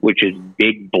 which is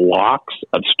big blocks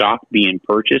of stock being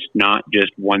purchased, not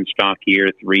just one stock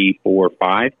here, 3, 4,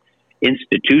 5.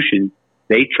 Institutions,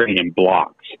 they trade in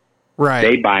blocks.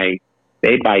 Right.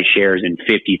 They buy shares in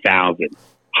 50,000,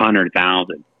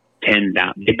 100,000,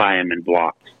 10,000. They buy them in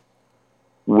blocks.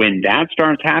 When that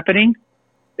starts happening,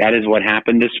 that is what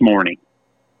happened this morning.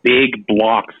 Big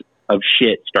blocks of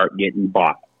shit start getting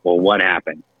bought. Well, what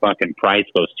happened? Fucking price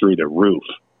goes through the roof.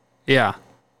 Yeah.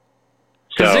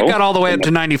 Because it got all the way up to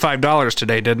 $95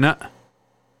 today, didn't it?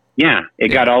 Yeah, it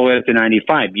got all the way up to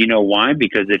 95. You know why?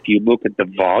 Because if you look at the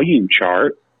volume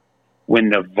chart, when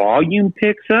the volume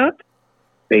picks up,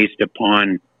 based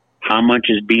upon how much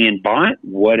is being bought,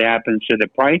 what happens to the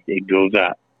price? It goes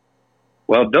up.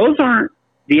 Well, those aren't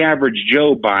the average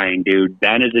Joe buying, dude.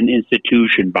 That is an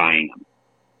institution buying them.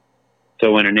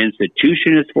 So when an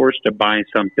institution is forced to buy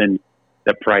something,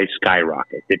 the price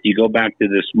skyrockets. If you go back to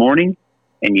this morning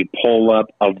and you pull up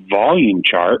a volume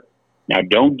chart, Now,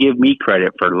 don't give me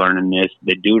credit for learning this.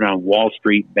 The dude on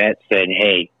Wallstreet Bet said,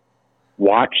 hey,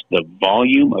 watch the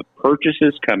volume of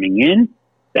purchases coming in.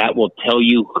 That will tell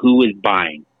you who is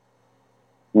buying.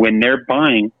 When they're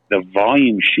buying, the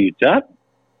volume shoots up,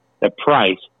 the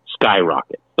price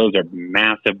skyrockets. Those are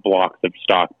massive blocks of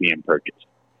stock being purchased.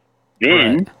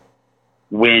 Then,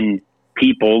 when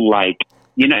people like,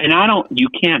 you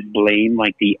can't blame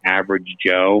like the average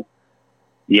Joe,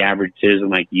 the average citizen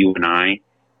like you and I,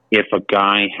 if a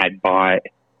guy had bought,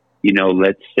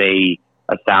 let's say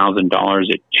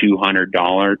 $1,000 at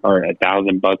 $200 or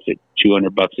 $1,000 at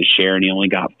 $200 a share, and he only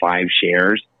got 5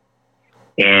 shares,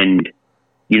 and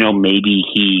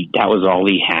maybe that was all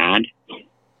he had,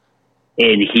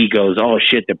 and he goes, oh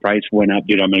shit, the price went up,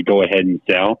 dude, I'm gonna go ahead and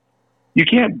sell. You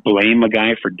can't blame a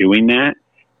guy for doing that,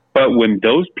 but when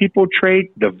those people trade,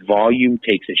 the volume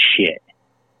takes a shit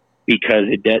because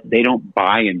they don't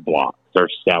buy in blocks or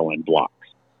sell in blocks.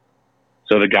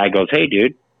 So the guy goes, hey,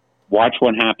 dude, watch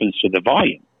what happens to the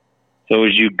volume. So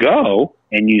as you go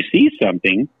and you see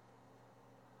something,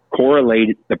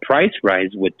 correlate the price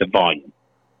rise with the volume.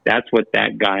 That's what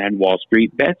that guy on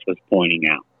Wallstreet Bets was pointing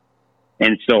out.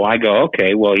 And so I go,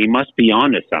 okay, well, he must be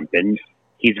onto something.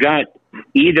 He's got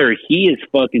either he is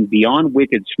fucking beyond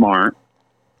wicked smart,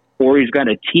 or he's got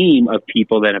a team of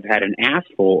people that have had an ass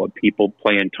full of people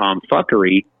playing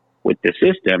tomfuckery with the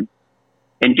system.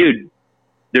 And dude,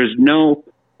 there's no,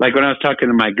 like when I was talking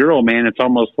to my girl, man, it's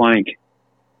almost like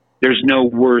there's no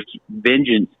worse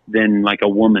vengeance than like a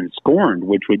woman scorned,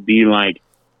 which would be like,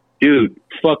 dude,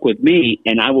 fuck with me,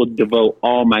 and I will devote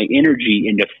all my energy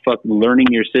into learning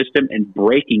your system and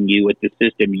breaking you with the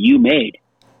system you made.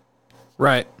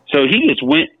 Right. So he just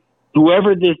went,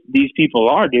 whoever these people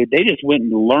are, dude, they just went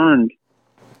and learned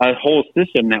a whole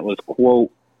system that was,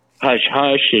 quote, hush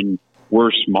hush, and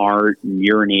we're smart, and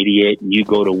you're an idiot, and you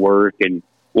go to work, and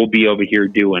we'll be over here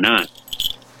doing us.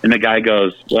 And the guy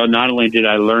goes, well, not only did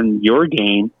I learn your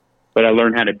game, but I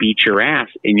learned how to beat your ass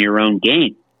in your own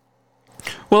game.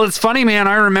 Well, it's funny, man.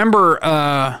 I remember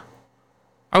I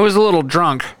was a little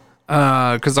drunk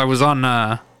because I was on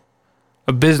a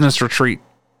business retreat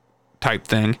type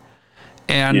thing.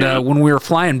 And when we were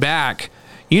flying back,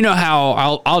 you know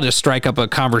how I'll just strike up a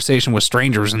conversation with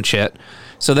strangers and shit.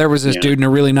 So there was this dude in a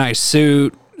really nice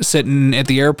suit sitting at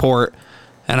the airport,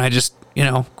 and I just,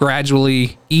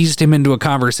 gradually eased him into a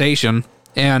conversation.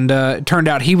 And it turned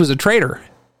out he was a trader.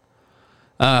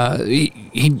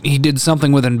 He did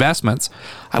something with investments.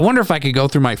 I wonder if I could go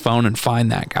through my phone and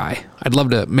find that guy. I'd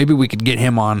love to. Maybe we could get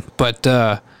him on. But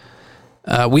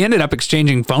we ended up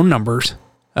exchanging phone numbers,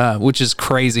 which is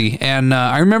crazy. And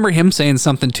I remember him saying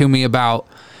something to me about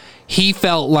he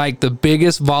felt like the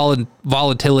biggest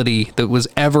volatility that was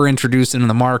ever introduced into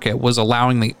the market was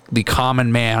allowing the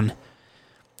common man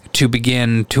to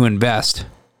begin to invest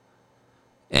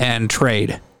and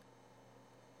trade.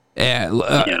 And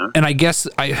I guess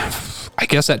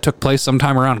that took place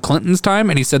sometime around Clinton's time.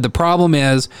 And he said the problem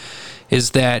is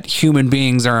that human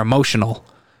beings are emotional,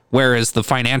 whereas the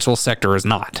financial sector is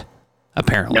not.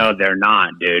 Apparently, no, they're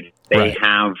not, dude. They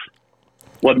have.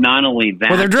 Well, not only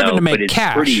that, they're driven to make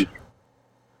cash.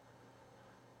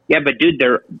 Yeah, but dude,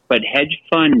 but hedge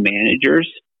fund managers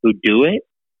who do it,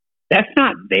 that's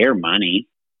not their money.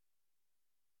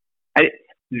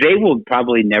 They will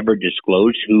probably never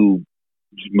disclose whose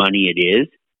money it is,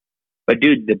 but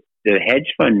dude, the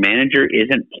hedge fund manager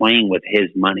isn't playing with his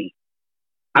money.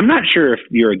 I'm not sure if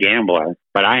you're a gambler,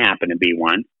 but I happen to be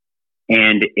one.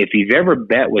 And if you've ever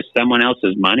bet with someone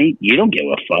else's money, you don't give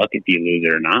a fuck if you lose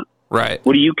it or not. Right.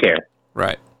 What do you care?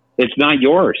 Right. It's not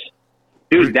yours.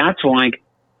 Dude, that's like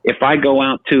if I go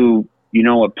out to,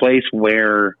 a place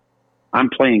where I'm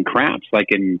playing craps, like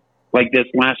this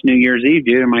last New Year's Eve,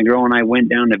 dude, and my girl and I went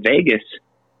down to Vegas.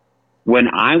 When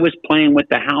I was playing with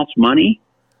the house money,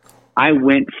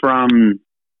 when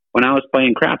I was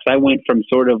playing craps, I went from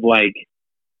sort of like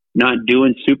not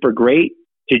doing super great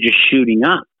to just shooting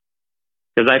up.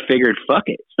 Because I figured, fuck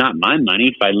it, it's not my money.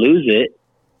 If I lose it,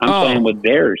 I'm playing with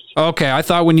theirs. Okay, I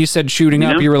thought when you said shooting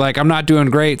up, you were like, I'm not doing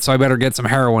great, so I better get some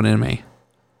heroin in me.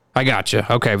 I got you.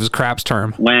 Okay, it was craps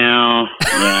term. Well, yeah,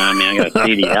 I got a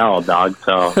CDL, dog,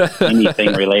 so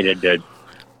anything related to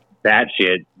that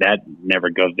shit, that never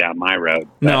goes down my road.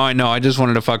 But, no, I know. I just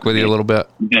wanted to fuck with you a little bit.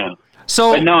 Yeah.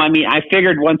 But no, I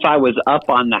figured once I was up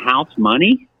on the house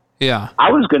money,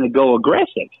 I was going to go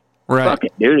aggressive. Right. Fuck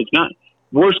it, dude. It's not.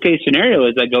 Worst case scenario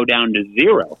is I go down to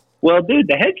zero. Well, dude,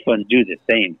 the hedge funds do the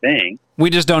same thing. We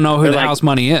just don't know who the house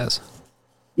money is.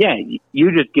 Yeah,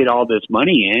 you just get all this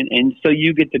money in, and so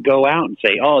you get to go out and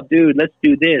say, oh, dude, let's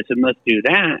do this and let's do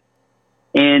that.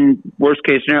 And worst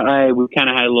case scenario, we kind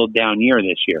of had a little down year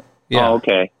this year. Yeah. Oh,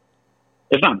 okay.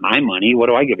 It's not my money. What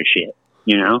do I give a shit?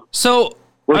 You know? So,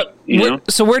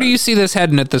 so where do you see this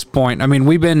heading at this point? I mean,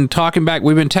 we've been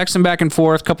texting back and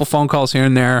forth, a couple phone calls here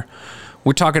and there.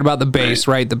 We're talking about the base,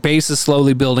 right? The base is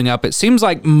slowly building up. It seems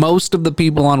like most of the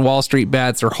people on Wall Street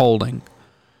bets are holding.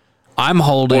 I'm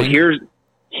holding. Well,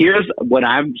 here's what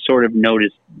I've sort of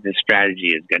noticed the strategy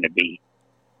is going to be,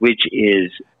 which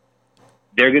is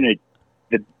they're going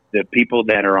to, the people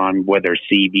that are on, whether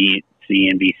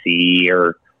CNBC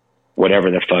or whatever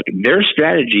the fuck, their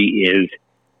strategy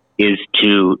is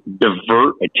to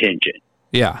divert attention.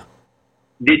 Yeah.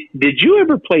 Did you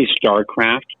ever play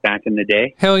StarCraft back in the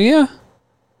day? Hell yeah.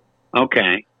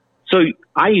 Okay. So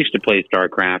I used to play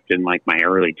StarCraft in like my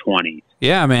early 20s.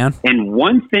 Yeah, man. And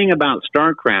one thing about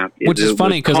StarCraft is... Which is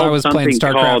funny because I was playing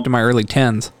StarCraft in my early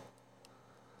 10s.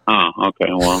 Oh,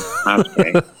 okay. Well, that's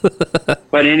great.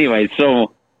 But anyway,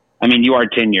 so, I mean, you are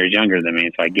 10 years younger than me,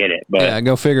 so I get it. But yeah,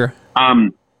 go figure.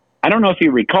 I don't know if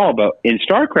you recall, but in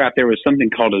StarCraft, there was something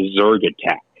called a Zerg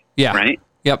attack. Yeah. Right?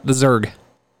 Yep, the Zerg.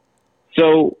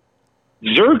 So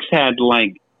Zergs had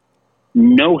like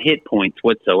no hit points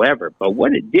whatsoever. But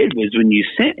what it did was when you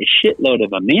sent a shitload of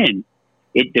them in,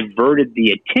 it diverted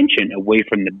the attention away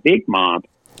from the big mob.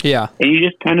 Yeah. And you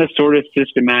just kind of sort of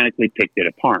systematically picked it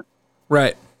apart.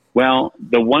 Right. Well,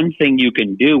 the one thing you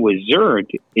can do with Zerg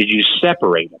is you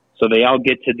separate them. So they all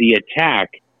get to the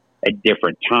attack at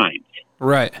different times.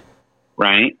 Right.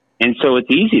 Right? And so it's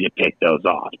easy to pick those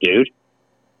off, dude.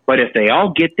 But if they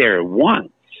all get there at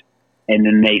once and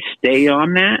then they stay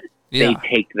on that, they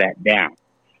take that down.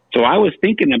 So I was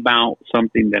thinking about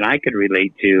something that I could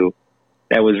relate to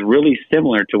that was really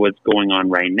similar to what's going on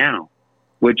right now,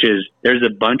 which is there's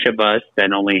a bunch of us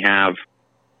that only have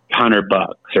 $100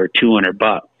 or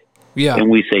 $200. Yeah. And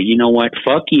we say, you know what?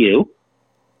 Fuck you.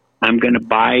 I'm going to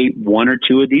buy one or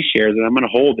two of these shares and I'm going to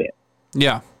hold it.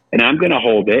 Yeah. And I'm going to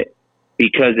hold it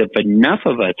because if enough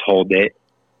of us hold it,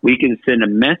 we can send a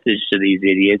message to these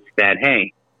idiots that,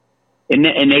 hey, and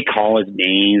they call us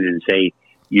names and say,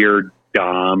 you're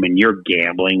dumb and you're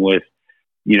gambling with,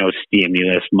 you know,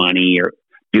 stimulus money or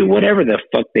do whatever the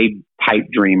fuck they pipe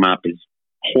dream up is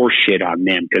horse shit on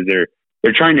them because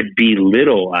they're trying to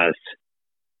belittle us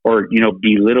or, you know,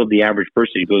 belittle the average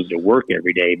person who goes to work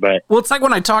every day. But well, it's like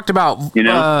when I talked about, you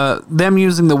know, them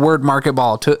using the word market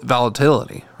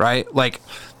volatility, right? Like,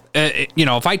 you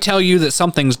know, if I tell you that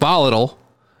something's volatile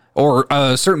or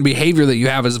a certain behavior that you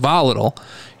have is volatile,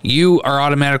 you are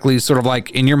automatically sort of like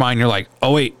in your mind, you're like,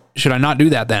 oh, wait, should I not do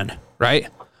that then? Right.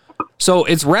 So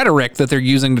it's rhetoric that they're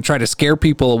using to try to scare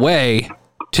people away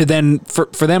to then for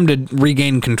them to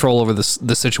regain control over the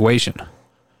situation.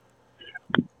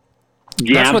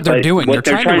 Yeah, that's what they're doing. What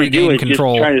they're trying to regain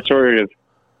control. Just try to sort of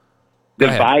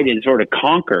divide and sort of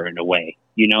conquer in a way,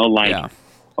 you know, like,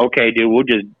 okay, dude,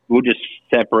 we'll just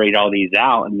separate all these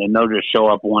out and then they'll just show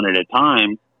up one at a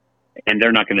time and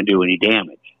they're not going to do any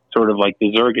damage. Sort of like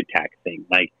the Zerg attack thing.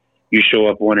 Like you show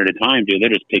up one at a time, dude, they'll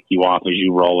just pick you off as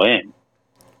you roll in.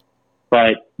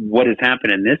 But what has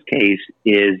happened in this case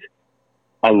is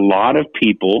a lot of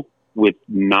people with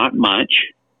not much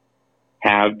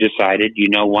have decided, you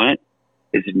know what?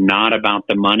 It's not about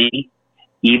the money,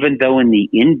 even though in the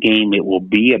end game it will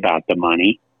be about the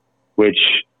money, which,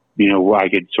 you know, I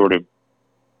could sort of,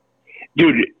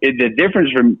 dude, the difference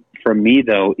from me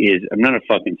though is I'm not a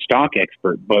fucking stock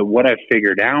expert, but what I've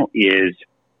figured out is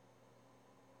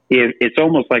it's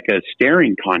almost like a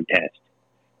staring contest.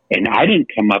 And I didn't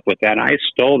come up with that. I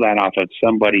stole that off of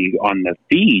somebody on the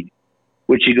feed,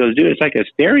 which he goes, dude, it's like a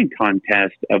staring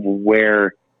contest of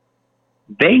where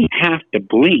they have to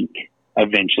blink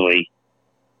eventually.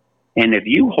 And if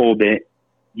you hold it,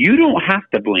 you don't have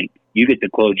to blink. You get to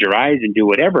close your eyes and do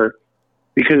whatever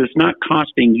because it's not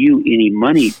costing you any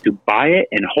money to buy it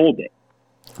and hold it.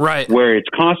 Right. Where it's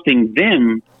costing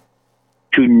them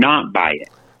to not buy it.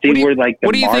 See,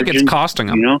 what do you think it's costing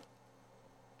them? You know?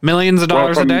 Millions of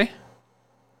dollars a day?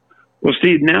 Well,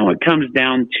 see, now it comes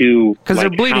down to... Because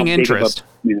they're bleeding interest.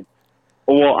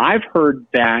 Well, I've heard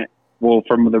that,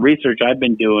 from the research I've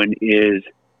been doing is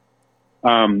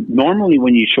normally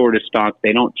when you short a stock,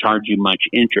 they don't charge you much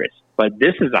interest. But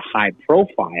this is a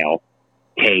high-profile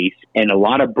case, and a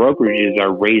lot of brokerages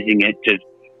are raising it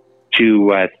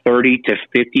to 30 to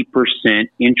 50%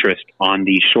 interest on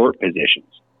these short positions.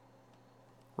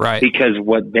 Right. Because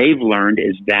what they've learned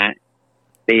is that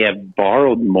they have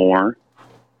borrowed more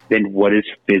than what is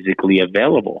physically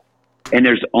available. And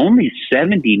there's only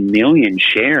 70 million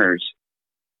shares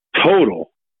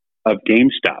total of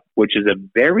GameStop, which is a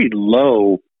very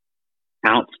low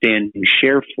outstanding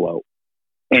share float.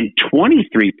 And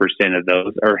 23% of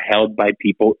those are held by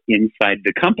people inside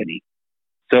the company.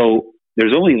 So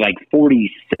there's only like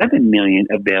 47 million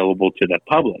available to the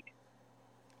public.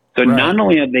 So not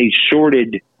only have they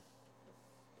shorted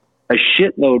a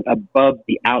shitload above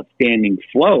the outstanding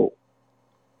flow,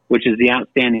 which is the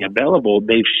outstanding available,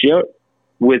 they've short,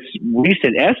 with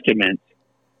recent estimates,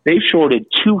 they've shorted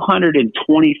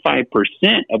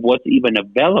 225% of what's even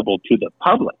available to the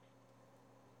public.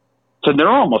 So they're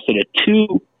almost at a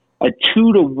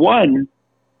 2 to 1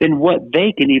 than what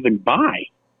they can even buy.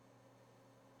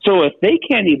 So if they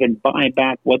can't even buy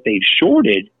back what they've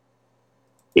shorted,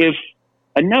 if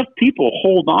enough people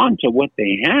hold on to what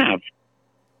they have,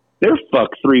 they're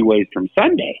fucked 3 ways from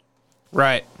Sunday.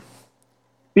 Right.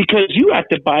 Because you have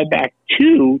to buy back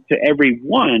 2 to every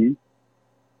 1,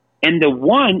 and the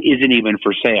 1 isn't even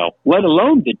for sale, let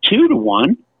alone the 2 to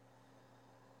 1.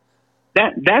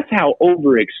 That's how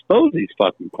overexposed these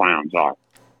fucking clowns are.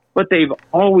 But they've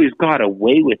always got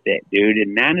away with it, dude,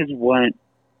 and that is what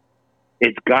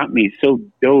it's got me so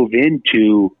dove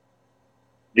into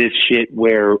this shit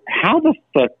where how the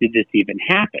fuck did this even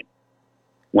happen?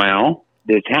 Well,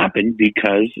 this happened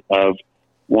because of,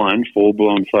 one,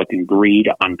 full-blown fucking greed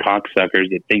on cocksuckers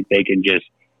that think they can just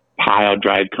pile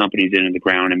drive companies into the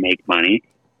ground and make money,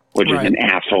 which is an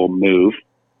asshole move.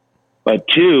 But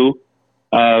 2,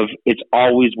 of it's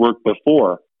always worked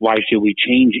before. Why should we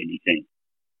change anything?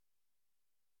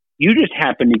 You just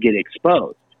happen to get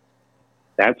exposed.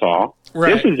 That's all.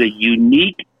 Right.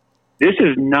 This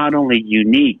is not only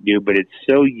unique, dude, but it's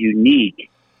so unique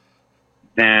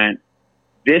that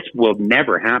this will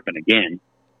never happen again.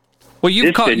 Well,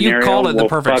 you've called it the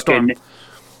perfect storm.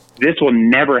 This will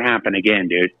never happen again,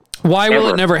 dude. Why will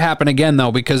it never happen again,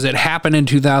 though? Because it happened in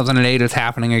 2008. It's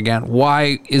happening again.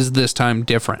 Why is this time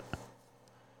different?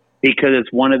 Because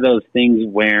it's one of those things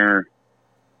where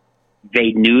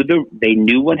they knew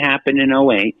what happened in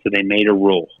 2008, so they made a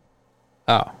rule.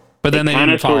 Oh, but then they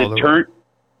didn't follow the rule.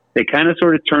 They kind of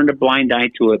sort of turned a blind eye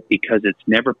to it because it's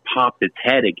never popped its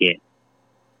head again.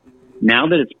 Now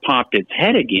that it's popped its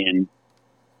head again,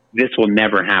 this will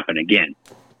never happen again.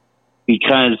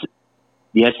 Because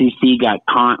the SEC got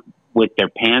caught with their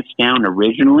pants down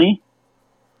originally,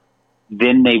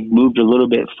 then they moved a little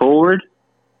bit forward,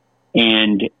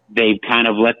 and they've kind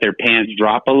of let their pants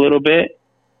drop a little bit,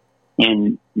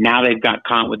 and now they've got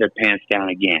caught with their pants down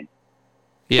again.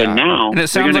 Yeah. So now and it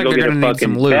sounds like they're going to need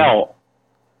some lube. Belt.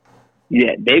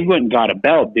 Yeah, they went and got a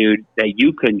belt, dude, that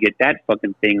you couldn't get that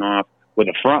fucking thing off with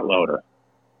a front loader.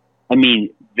 I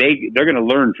mean, they're going to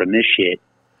learn from this shit.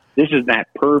 This is that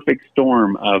perfect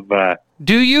storm of.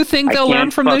 Do you think they'll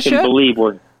learn from this shit?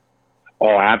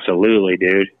 Oh, absolutely,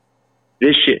 dude.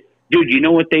 This shit, dude. You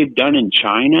know what they've done in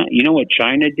China? You know what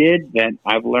China did that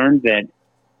I've learned that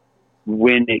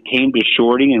when it came to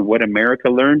shorting and what America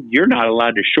learned, you're not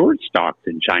allowed to short stocks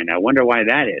in China. I wonder why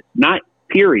that is. Not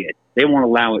period. They won't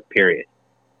allow it, period.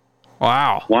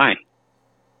 Wow. Why?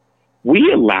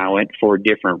 We allow it for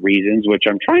different reasons, which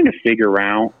I'm trying to figure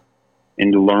out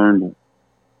and learn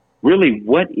really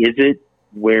what is it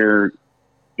where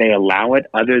they allow it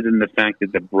other than the fact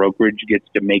that the brokerage gets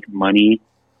to make money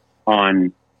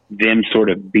on them sort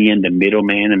of being the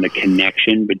middleman and the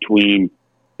connection between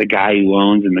the guy who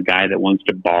owns and the guy that wants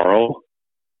to borrow.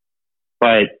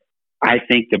 But I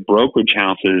think the brokerage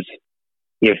houses,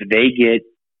 if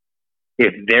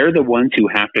they're the ones who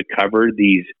have to cover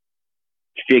these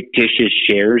fictitious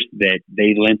shares that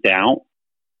they lent out,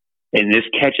 and this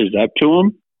catches up to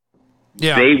them,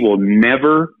 they will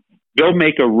never, they'll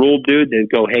make a rule, dude, that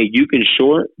go, hey, you can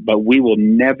short, but we will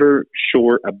never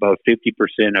short above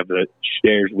 50% of the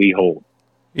shares we hold.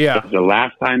 Yeah. Because the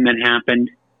last time that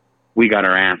happened, we got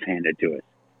our ass handed to us.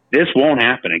 This won't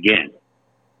happen again.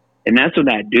 And that's what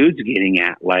that dude's getting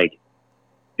at. Like,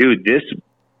 dude, this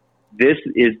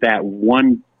is that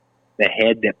one, the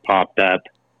head that popped up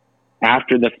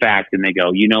after the fact, and they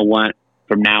go, you know what?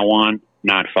 From now on,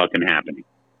 not fucking happening.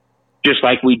 Just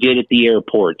like we did at the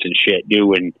airports and shit,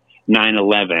 doing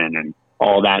 9/11 and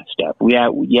all that stuff. We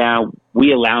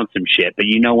allowed some shit, but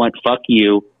you know what? Fuck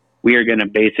you. We are going to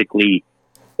basically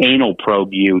anal probe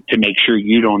you to make sure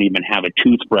you don't even have a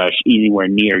toothbrush anywhere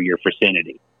near your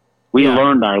vicinity. We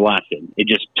learned our lesson. It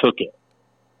just took it.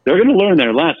 They're going to learn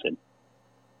their lesson.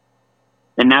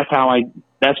 And that's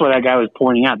what that guy was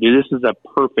pointing out. Dude, this is a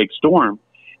perfect storm.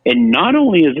 And not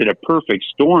only is it a perfect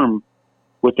storm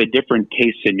with a different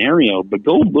case scenario, but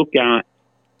go look at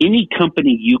any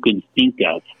company you can think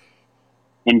of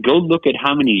and go look at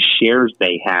how many shares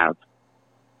they have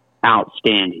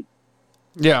outstanding.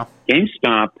 Yeah.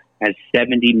 GameStop has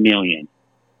 70 million.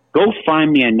 Go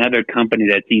find me another company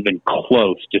that's even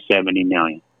close to 70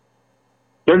 million.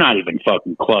 They're not even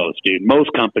fucking close, dude.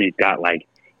 Most companies got like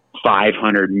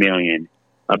 500 million,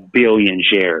 a billion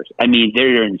shares. I mean,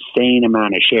 they're an insane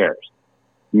amount of shares.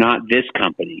 Not this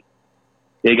company.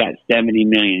 They got 70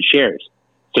 million shares.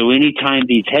 So anytime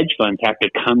these hedge funds have to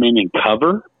come in and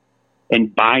cover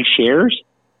and buy shares,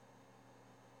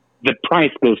 the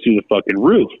price goes through the fucking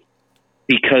roof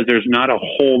because there's not a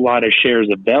whole lot of shares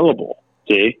available.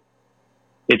 See?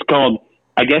 It's called,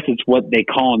 I guess it's what they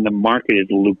call in the market is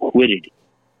liquidity.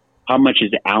 How much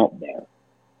is out there?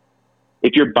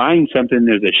 If you're buying something,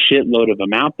 there's a shitload of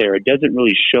them out there. It doesn't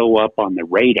really show up on the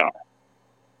radar.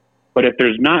 But if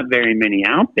there's not very many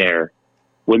out there,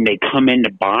 when they come in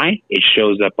to buy, it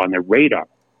shows up on the radar.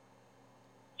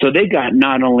 So they got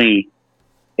not only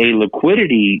a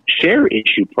liquidity share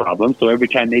issue problem, so every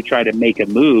time they try to make a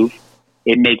move,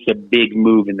 it makes a big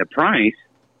move in the price.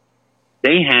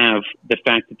 They have the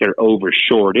fact that they're over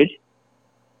shorted,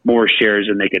 more shares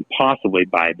than they could possibly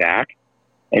buy back.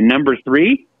 And number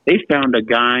three, they found a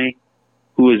guy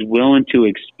who is willing to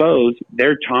expose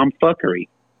their tomfuckery.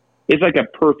 It's like a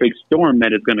perfect storm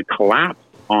that is going to collapse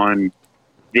on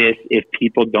this if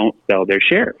people don't sell their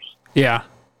shares. Yeah.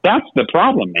 That's the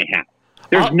problem they have.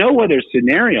 There's no other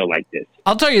scenario like this.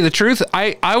 I'll tell you the truth.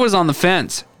 I was on the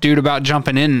fence, dude, about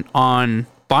jumping in on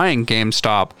buying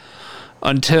GameStop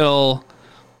until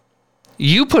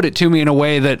you put it to me in a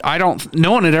way that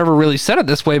no one had ever really said it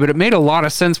this way, but it made a lot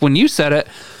of sense when you said it.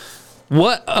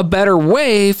 What a better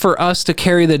way for us to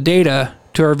carry the data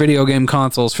to our video game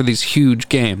consoles for these huge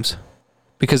games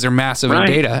because they're massive in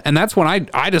data. And that's when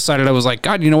I decided, I was like,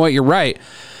 God, you know what? You're right.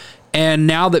 And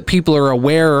now that people are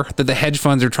aware that the hedge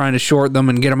funds are trying to short them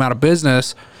and get them out of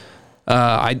business,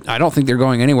 I don't think they're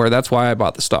going anywhere. That's why I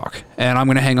bought the stock. And I'm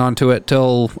going to hang on to it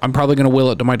till I'm probably going to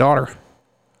will it to my daughter.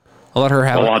 I'll let her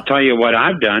have it. Well, I'll tell you what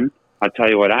I've done.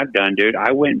 Dude.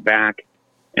 I went back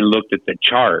and looked at the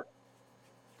chart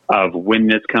of when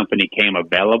this company came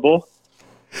available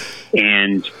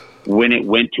and when it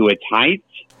went to its heights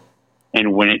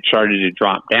and when it started to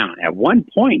drop down. At one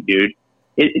point, dude,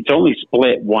 it's only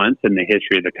split once in the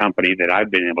history of the company that I've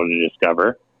been able to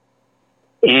discover.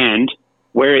 And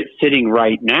where it's sitting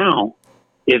right now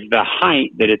is the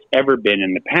height that it's ever been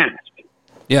in the past.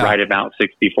 Yeah. Right about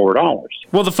 $64.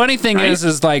 Well, the funny thing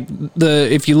is like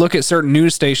if you look at certain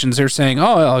news stations, they're saying,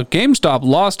 "Oh, GameStop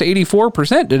lost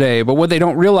 84% today," but what they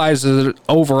don't realize is that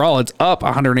overall it's up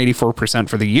 184%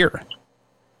 for the year.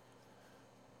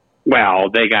 Well,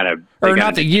 they got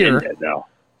not the year, agenda, though.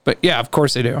 But yeah, of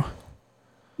course they do.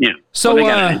 Yeah. So they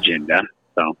got an agenda.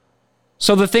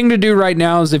 So the thing to do right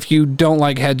now is if you don't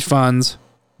like hedge funds,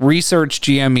 research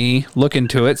GME, look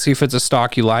into it, see if it's a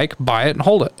stock you like, buy it and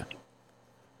hold it.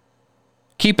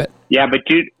 Keep it. Yeah, but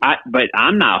dude,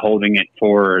 I'm not holding it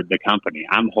for the company.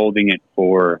 I'm holding it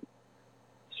for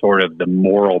sort of the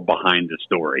moral behind the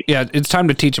story. Yeah, it's time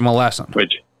to teach them a lesson.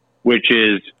 Which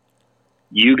is,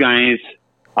 you guys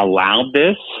allowed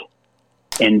this,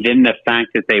 and then the fact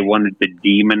that they wanted to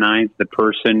demonize the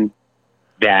person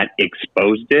that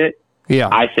exposed it. Yeah,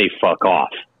 I say fuck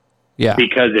off. Yeah,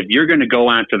 because if you're going to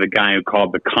go after the guy who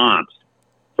called the cops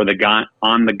for the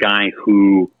guy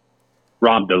who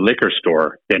robbed the liquor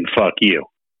store, then fuck you.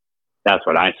 That's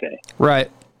what I say. Right.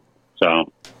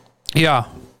 So. Yeah.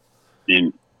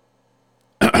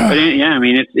 But yeah, I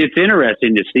mean, it's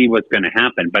interesting to see what's going to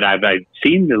happen. But I've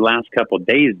seen the last couple of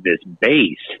days this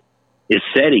base is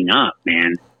setting up,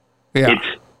 man. Yeah. It's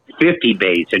 50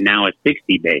 base and now it's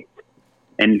 60 base.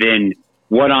 And then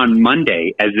what on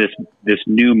Monday, as this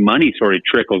new money sort of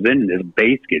trickles in, this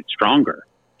base gets stronger.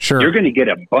 Sure. You're going to get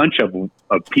a bunch of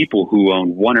people who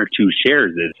own one or two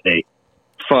shares that say,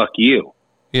 fuck you.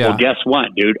 Yeah. Well, guess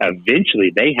what, dude?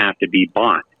 Eventually they have to be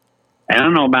bought. And I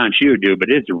don't know about you, dude, but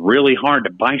it's really hard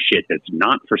to buy shit that's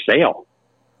not for sale.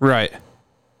 Right.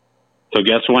 So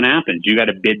guess what happens? You got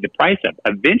to bid the price up.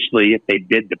 Eventually, if they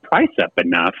bid the price up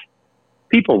enough,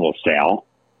 people will sell.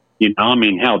 You know, I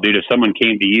mean, hell, dude, if someone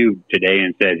came to you today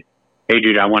and said, hey,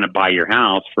 dude, I want to buy your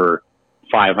house for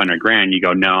 $500,000, you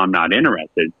go, no, I'm not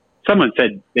interested. Someone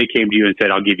said they came to you and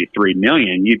said, I'll give you $3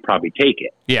 million, you'd probably take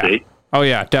it. Yeah. See? Oh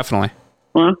yeah, definitely.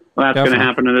 Well, that's going to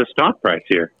happen to the stock price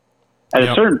here. At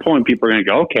a certain point, people are going to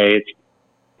go, okay, it's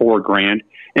 $4,000.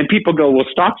 And people go, well,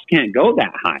 stocks can't go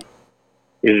that high.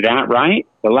 Is that right?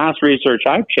 The last research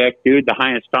I've checked, dude, the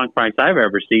highest stock price I've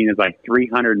ever seen is like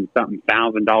 $300 and something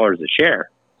thousand a share.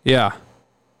 Yeah.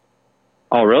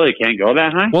 Oh, really? Can't go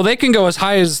that high? Well, they can go as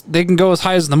high as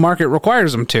the market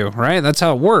requires them to, right? That's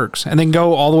how it works. And then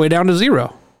go all the way down to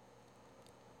zero.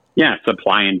 Yeah,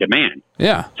 supply and demand.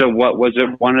 Yeah. So what was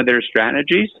it? One of their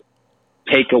strategies?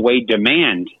 Take away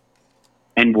demand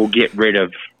and we'll get rid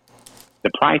of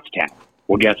the price tag.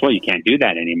 Well, guess what? You can't do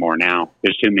that anymore now.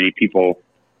 There's too many people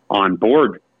on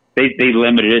board. They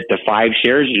limited it to 5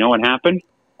 shares. You know what happened?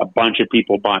 A bunch of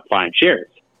people bought 5 shares.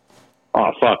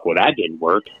 Oh, fuck. Well, that didn't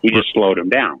work. We just slowed them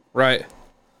down. Right.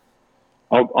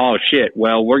 Oh shit.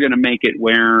 Well, we're going to make it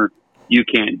where you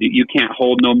can't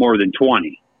hold no more than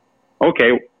 20.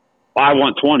 Okay. I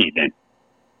want 20 then.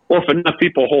 Well, if enough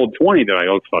people hold 20, they're like,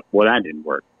 oh, fuck. Well, that didn't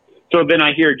work. So then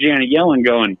I hear Janet Yellen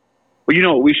going, well, you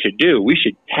know what we should do? We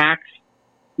should tax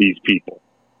these people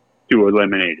to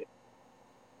eliminate it.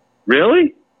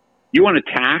 Really? You want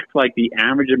to tax like the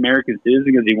average American citizen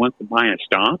because he wants to buy a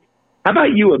stock? How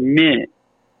about you admit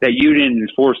that you didn't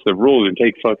enforce the rules and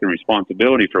take fucking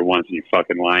responsibility for once in your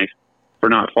fucking life for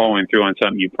not following through on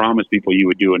something you promised people you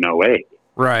would do in 08?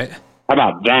 Right. How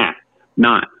about that?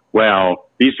 Not, well,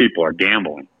 these people are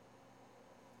gambling.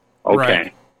 Okay.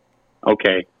 Right.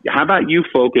 Okay. How about you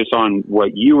focus on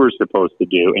what you were supposed to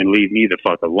do and leave me the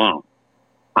fuck alone?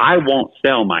 I won't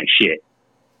sell my shit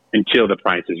until the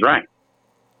price is right.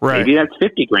 Right. Maybe that's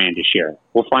 $50,000 a share.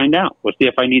 We'll find out. We'll see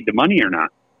if I need the money or not.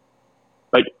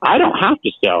 Like, I don't have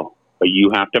to sell, but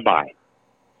you have to buy.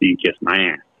 So you kiss my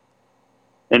ass.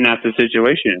 And that's the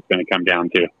situation it's going to come down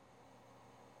to.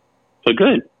 So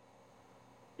good.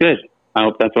 Good. I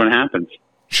hope that's what happens.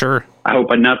 Sure. I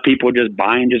hope enough people just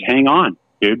buy and just hang on,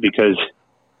 dude, because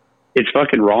it's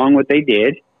fucking wrong what they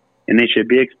did, and they should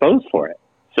be exposed for it.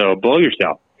 So blow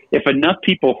yourself. If enough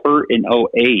people hurt in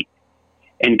 08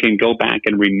 and can go back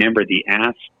and remember the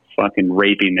ass fucking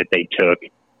raping that they took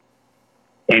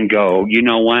and go, you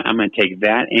know what, I'm going to take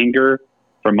that anger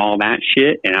from all that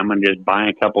shit and I'm going to just buy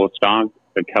a couple of stocks,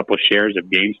 a couple of shares of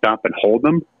GameStop and hold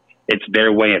them. It's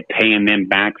their way of paying them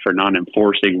back for not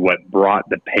enforcing what brought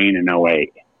the pain in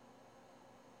 08.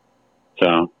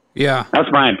 So yeah, that's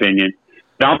my opinion.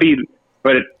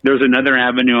 But there's another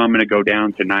avenue I'm going to go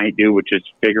down tonight, dude, which is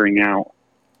figuring out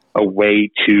a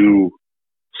way to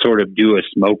sort of do a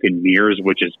smoke and mirrors,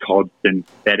 which is called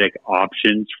synthetic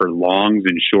options for longs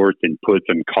and shorts and puts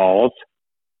and calls,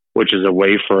 which is a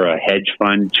way for a hedge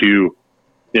fund to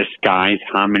disguise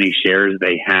how many shares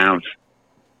they have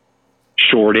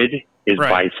shorted is right.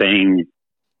 by saying,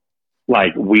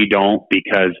 like, we don't,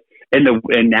 because, and the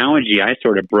analogy I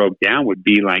sort of broke down would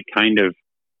be like, kind of,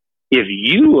 if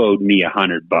you owed me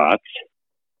 $100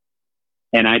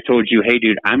 and I told you, hey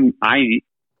dude,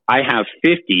 I have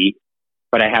 50,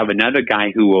 but I have another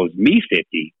guy who owes me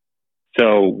 50.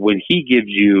 So when he gives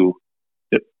you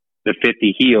the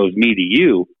 50 he owes me to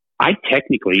you, I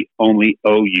technically only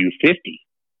owe you 50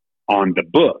 on the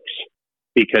books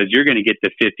because you're going to get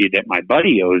the 50 that my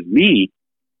buddy owes me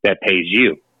that pays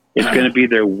you. It's going to be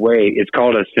their way. It's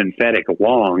called a synthetic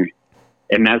long.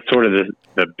 And that's sort of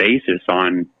the basis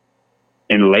on,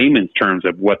 in layman's terms,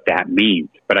 of what that means.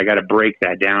 But I got to break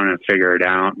that down and figure it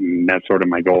out. And that's sort of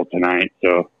my goal tonight.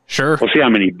 So sure, we'll see how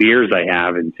many beers I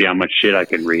have and see how much shit I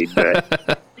can read.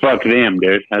 But fuck them,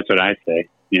 dude. That's what I say.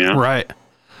 You know? Right.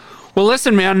 Well,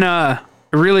 listen, man, I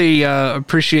really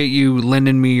appreciate you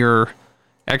lending me your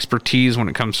expertise when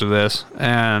it comes to this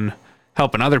and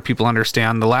helping other people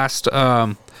understand. The last,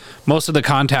 most of the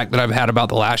contact that I've had about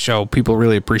the last show, people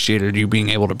really appreciated you being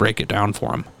able to break it down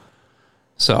for them.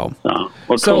 So,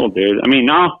 cool, dude. I mean,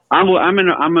 no,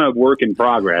 I'm a work in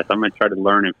progress. I'm going to try to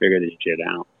learn and figure this shit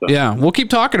out. So. Yeah, we'll keep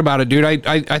talking about it, dude.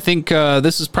 I think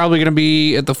this is probably going to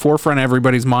be at the forefront of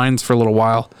everybody's minds for a little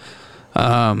while.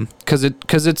 Cause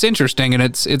it's interesting and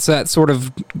it's that sort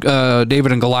of,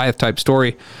 David and Goliath type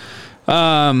story.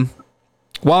 While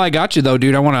I got you though,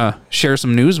 dude, I want to share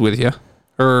some news with you,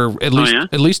 or at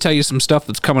least tell you some stuff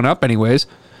that's coming up anyways.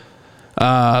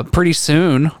 Pretty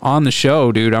soon on the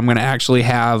show, dude, I'm going to actually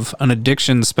have an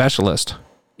addiction specialist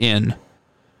in.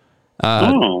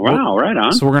 Oh, wow. Right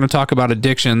on. So we're going to talk about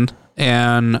addiction,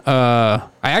 and I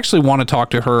actually want to talk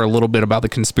to her a little bit about the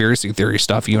conspiracy theory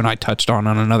stuff you and I touched on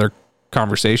another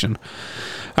conversation.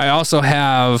 I also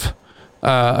have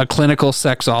a clinical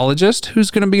sexologist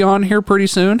who's going to be on here pretty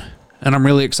soon, and I'm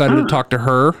really excited to talk to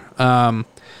her.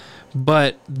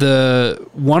 But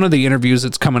one of the interviews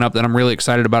that's coming up that I'm really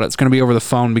excited about, it's going to be over the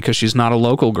phone because she's not a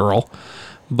local girl.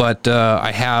 But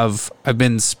I've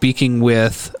been speaking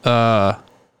with a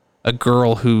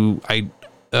girl who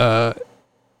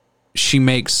she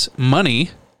makes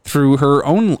money through her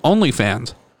own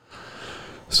OnlyFans.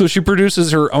 So she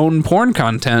produces her own porn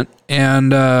content,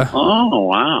 and oh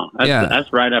wow,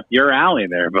 that's right up your alley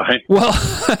there, buddy. Well,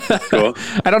 cool.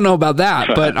 I don't know about that,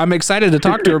 but I'm excited to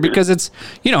talk to her because it's,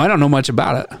 I don't know much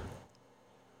about it.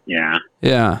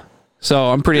 Yeah.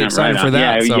 So I'm pretty excited for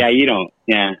that. Yeah, you don't.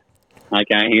 Yeah, like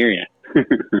I hear you.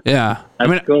 Yeah,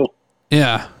 that's cool.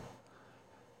 Yeah.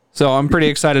 So I'm pretty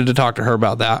excited to talk to her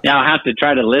about that. Yeah, I'll have to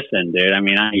try to listen, dude. I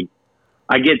mean,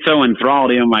 I get so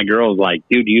enthralled. Even my girl's like,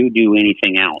 dude, do you do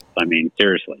anything else? I mean,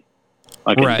 seriously.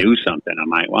 I can do something. I'm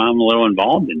like, well, I'm a little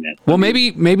involved in this. Well,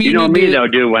 maybe you know me though,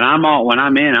 dude. When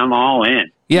I'm in, I'm all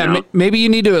in. Yeah, you know? Maybe you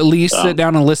need to at least sit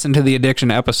down and listen to the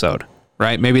addiction episode,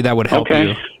 right? Maybe that would help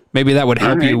you. Maybe that would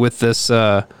help you with this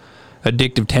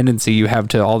addictive tendency you have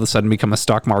to all of a sudden become a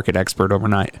stock market expert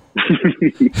overnight.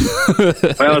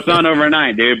 Well, it's not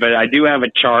overnight, dude. But I do have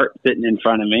a chart sitting in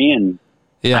front of me, and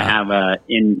I have a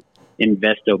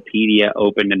Investopedia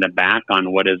open in the back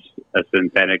on what is a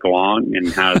synthetic long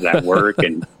and how does that work.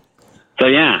 And so,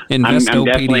 yeah, I'm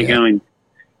definitely going.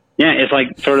 Yeah, it's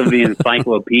like sort of the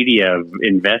encyclopedia of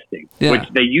investing, which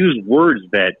they use words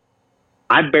that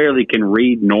I barely can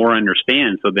read nor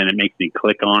understand. So then it makes me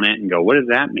click on it and go, what does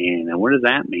that mean? And what does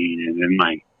that mean? And then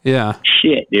like,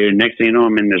 shit, dude, next thing you know,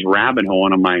 I'm in this rabbit hole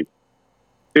and I'm like,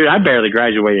 dude, I barely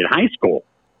graduated high school.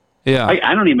 Yeah.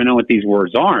 I don't even know what these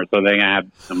words are. So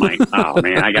I'm like, oh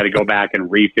man, I got to go back and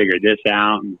refigure this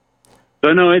out. And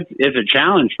so no, it's a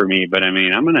challenge for me, but I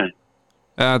mean, I'm going to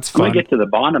get to the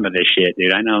bottom of this shit,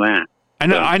 dude. I know that.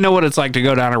 I know what it's like to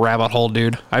go down a rabbit hole,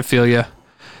 dude. I feel you.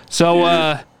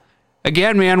 So,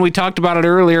 again, man, we talked about it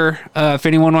earlier. If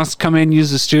anyone wants to come in, use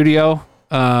the studio,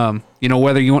 whether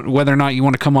or not you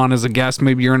want to come on as a guest,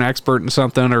 maybe you're an expert in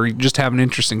something or you just have an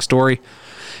interesting story,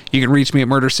 you can reach me at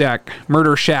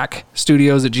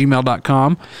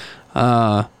murdershackstudios@gmail.com.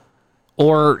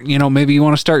 Or, maybe you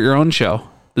want to start your own show.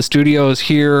 The studio is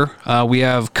here. We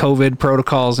have COVID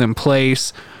protocols in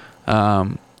place.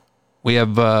 We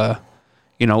have,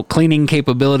 cleaning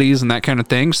capabilities and that kind of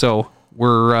thing. So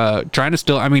we're trying to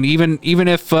still, I mean, even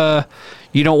if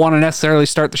you don't want to necessarily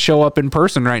start the show up in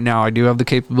person right now, I do have the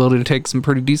capability to take some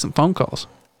pretty decent phone calls.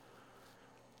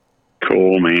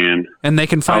 Cool, man. And they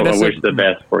can find us. I wish the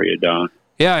best for you, Don.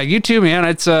 Yeah, you too, man.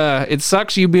 It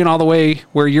sucks you being all the way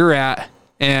where you're at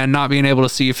and not being able to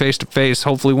see you face to face.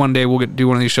 Hopefully one day we'll get to do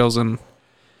one of these shows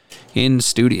in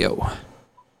studio.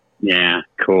 Yeah,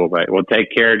 cool. But well,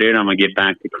 take care, dude. I'm going to get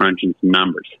back to crunching some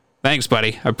numbers. Thanks,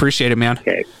 buddy. I appreciate it, man.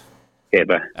 Okay,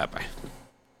 bye. Bye.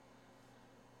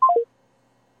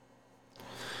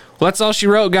 Well, that's all she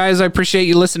wrote, guys. I appreciate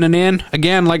you listening in.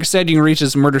 Again, like I said, you can reach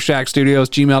us at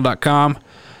murdershackstudios@gmail.com.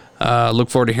 Look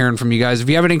forward to hearing from you guys. If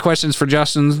you have any questions for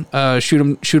Justin, shoot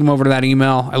them over to that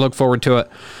email. I look forward to it.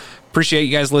 Appreciate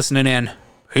you guys listening in.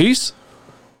 Peace.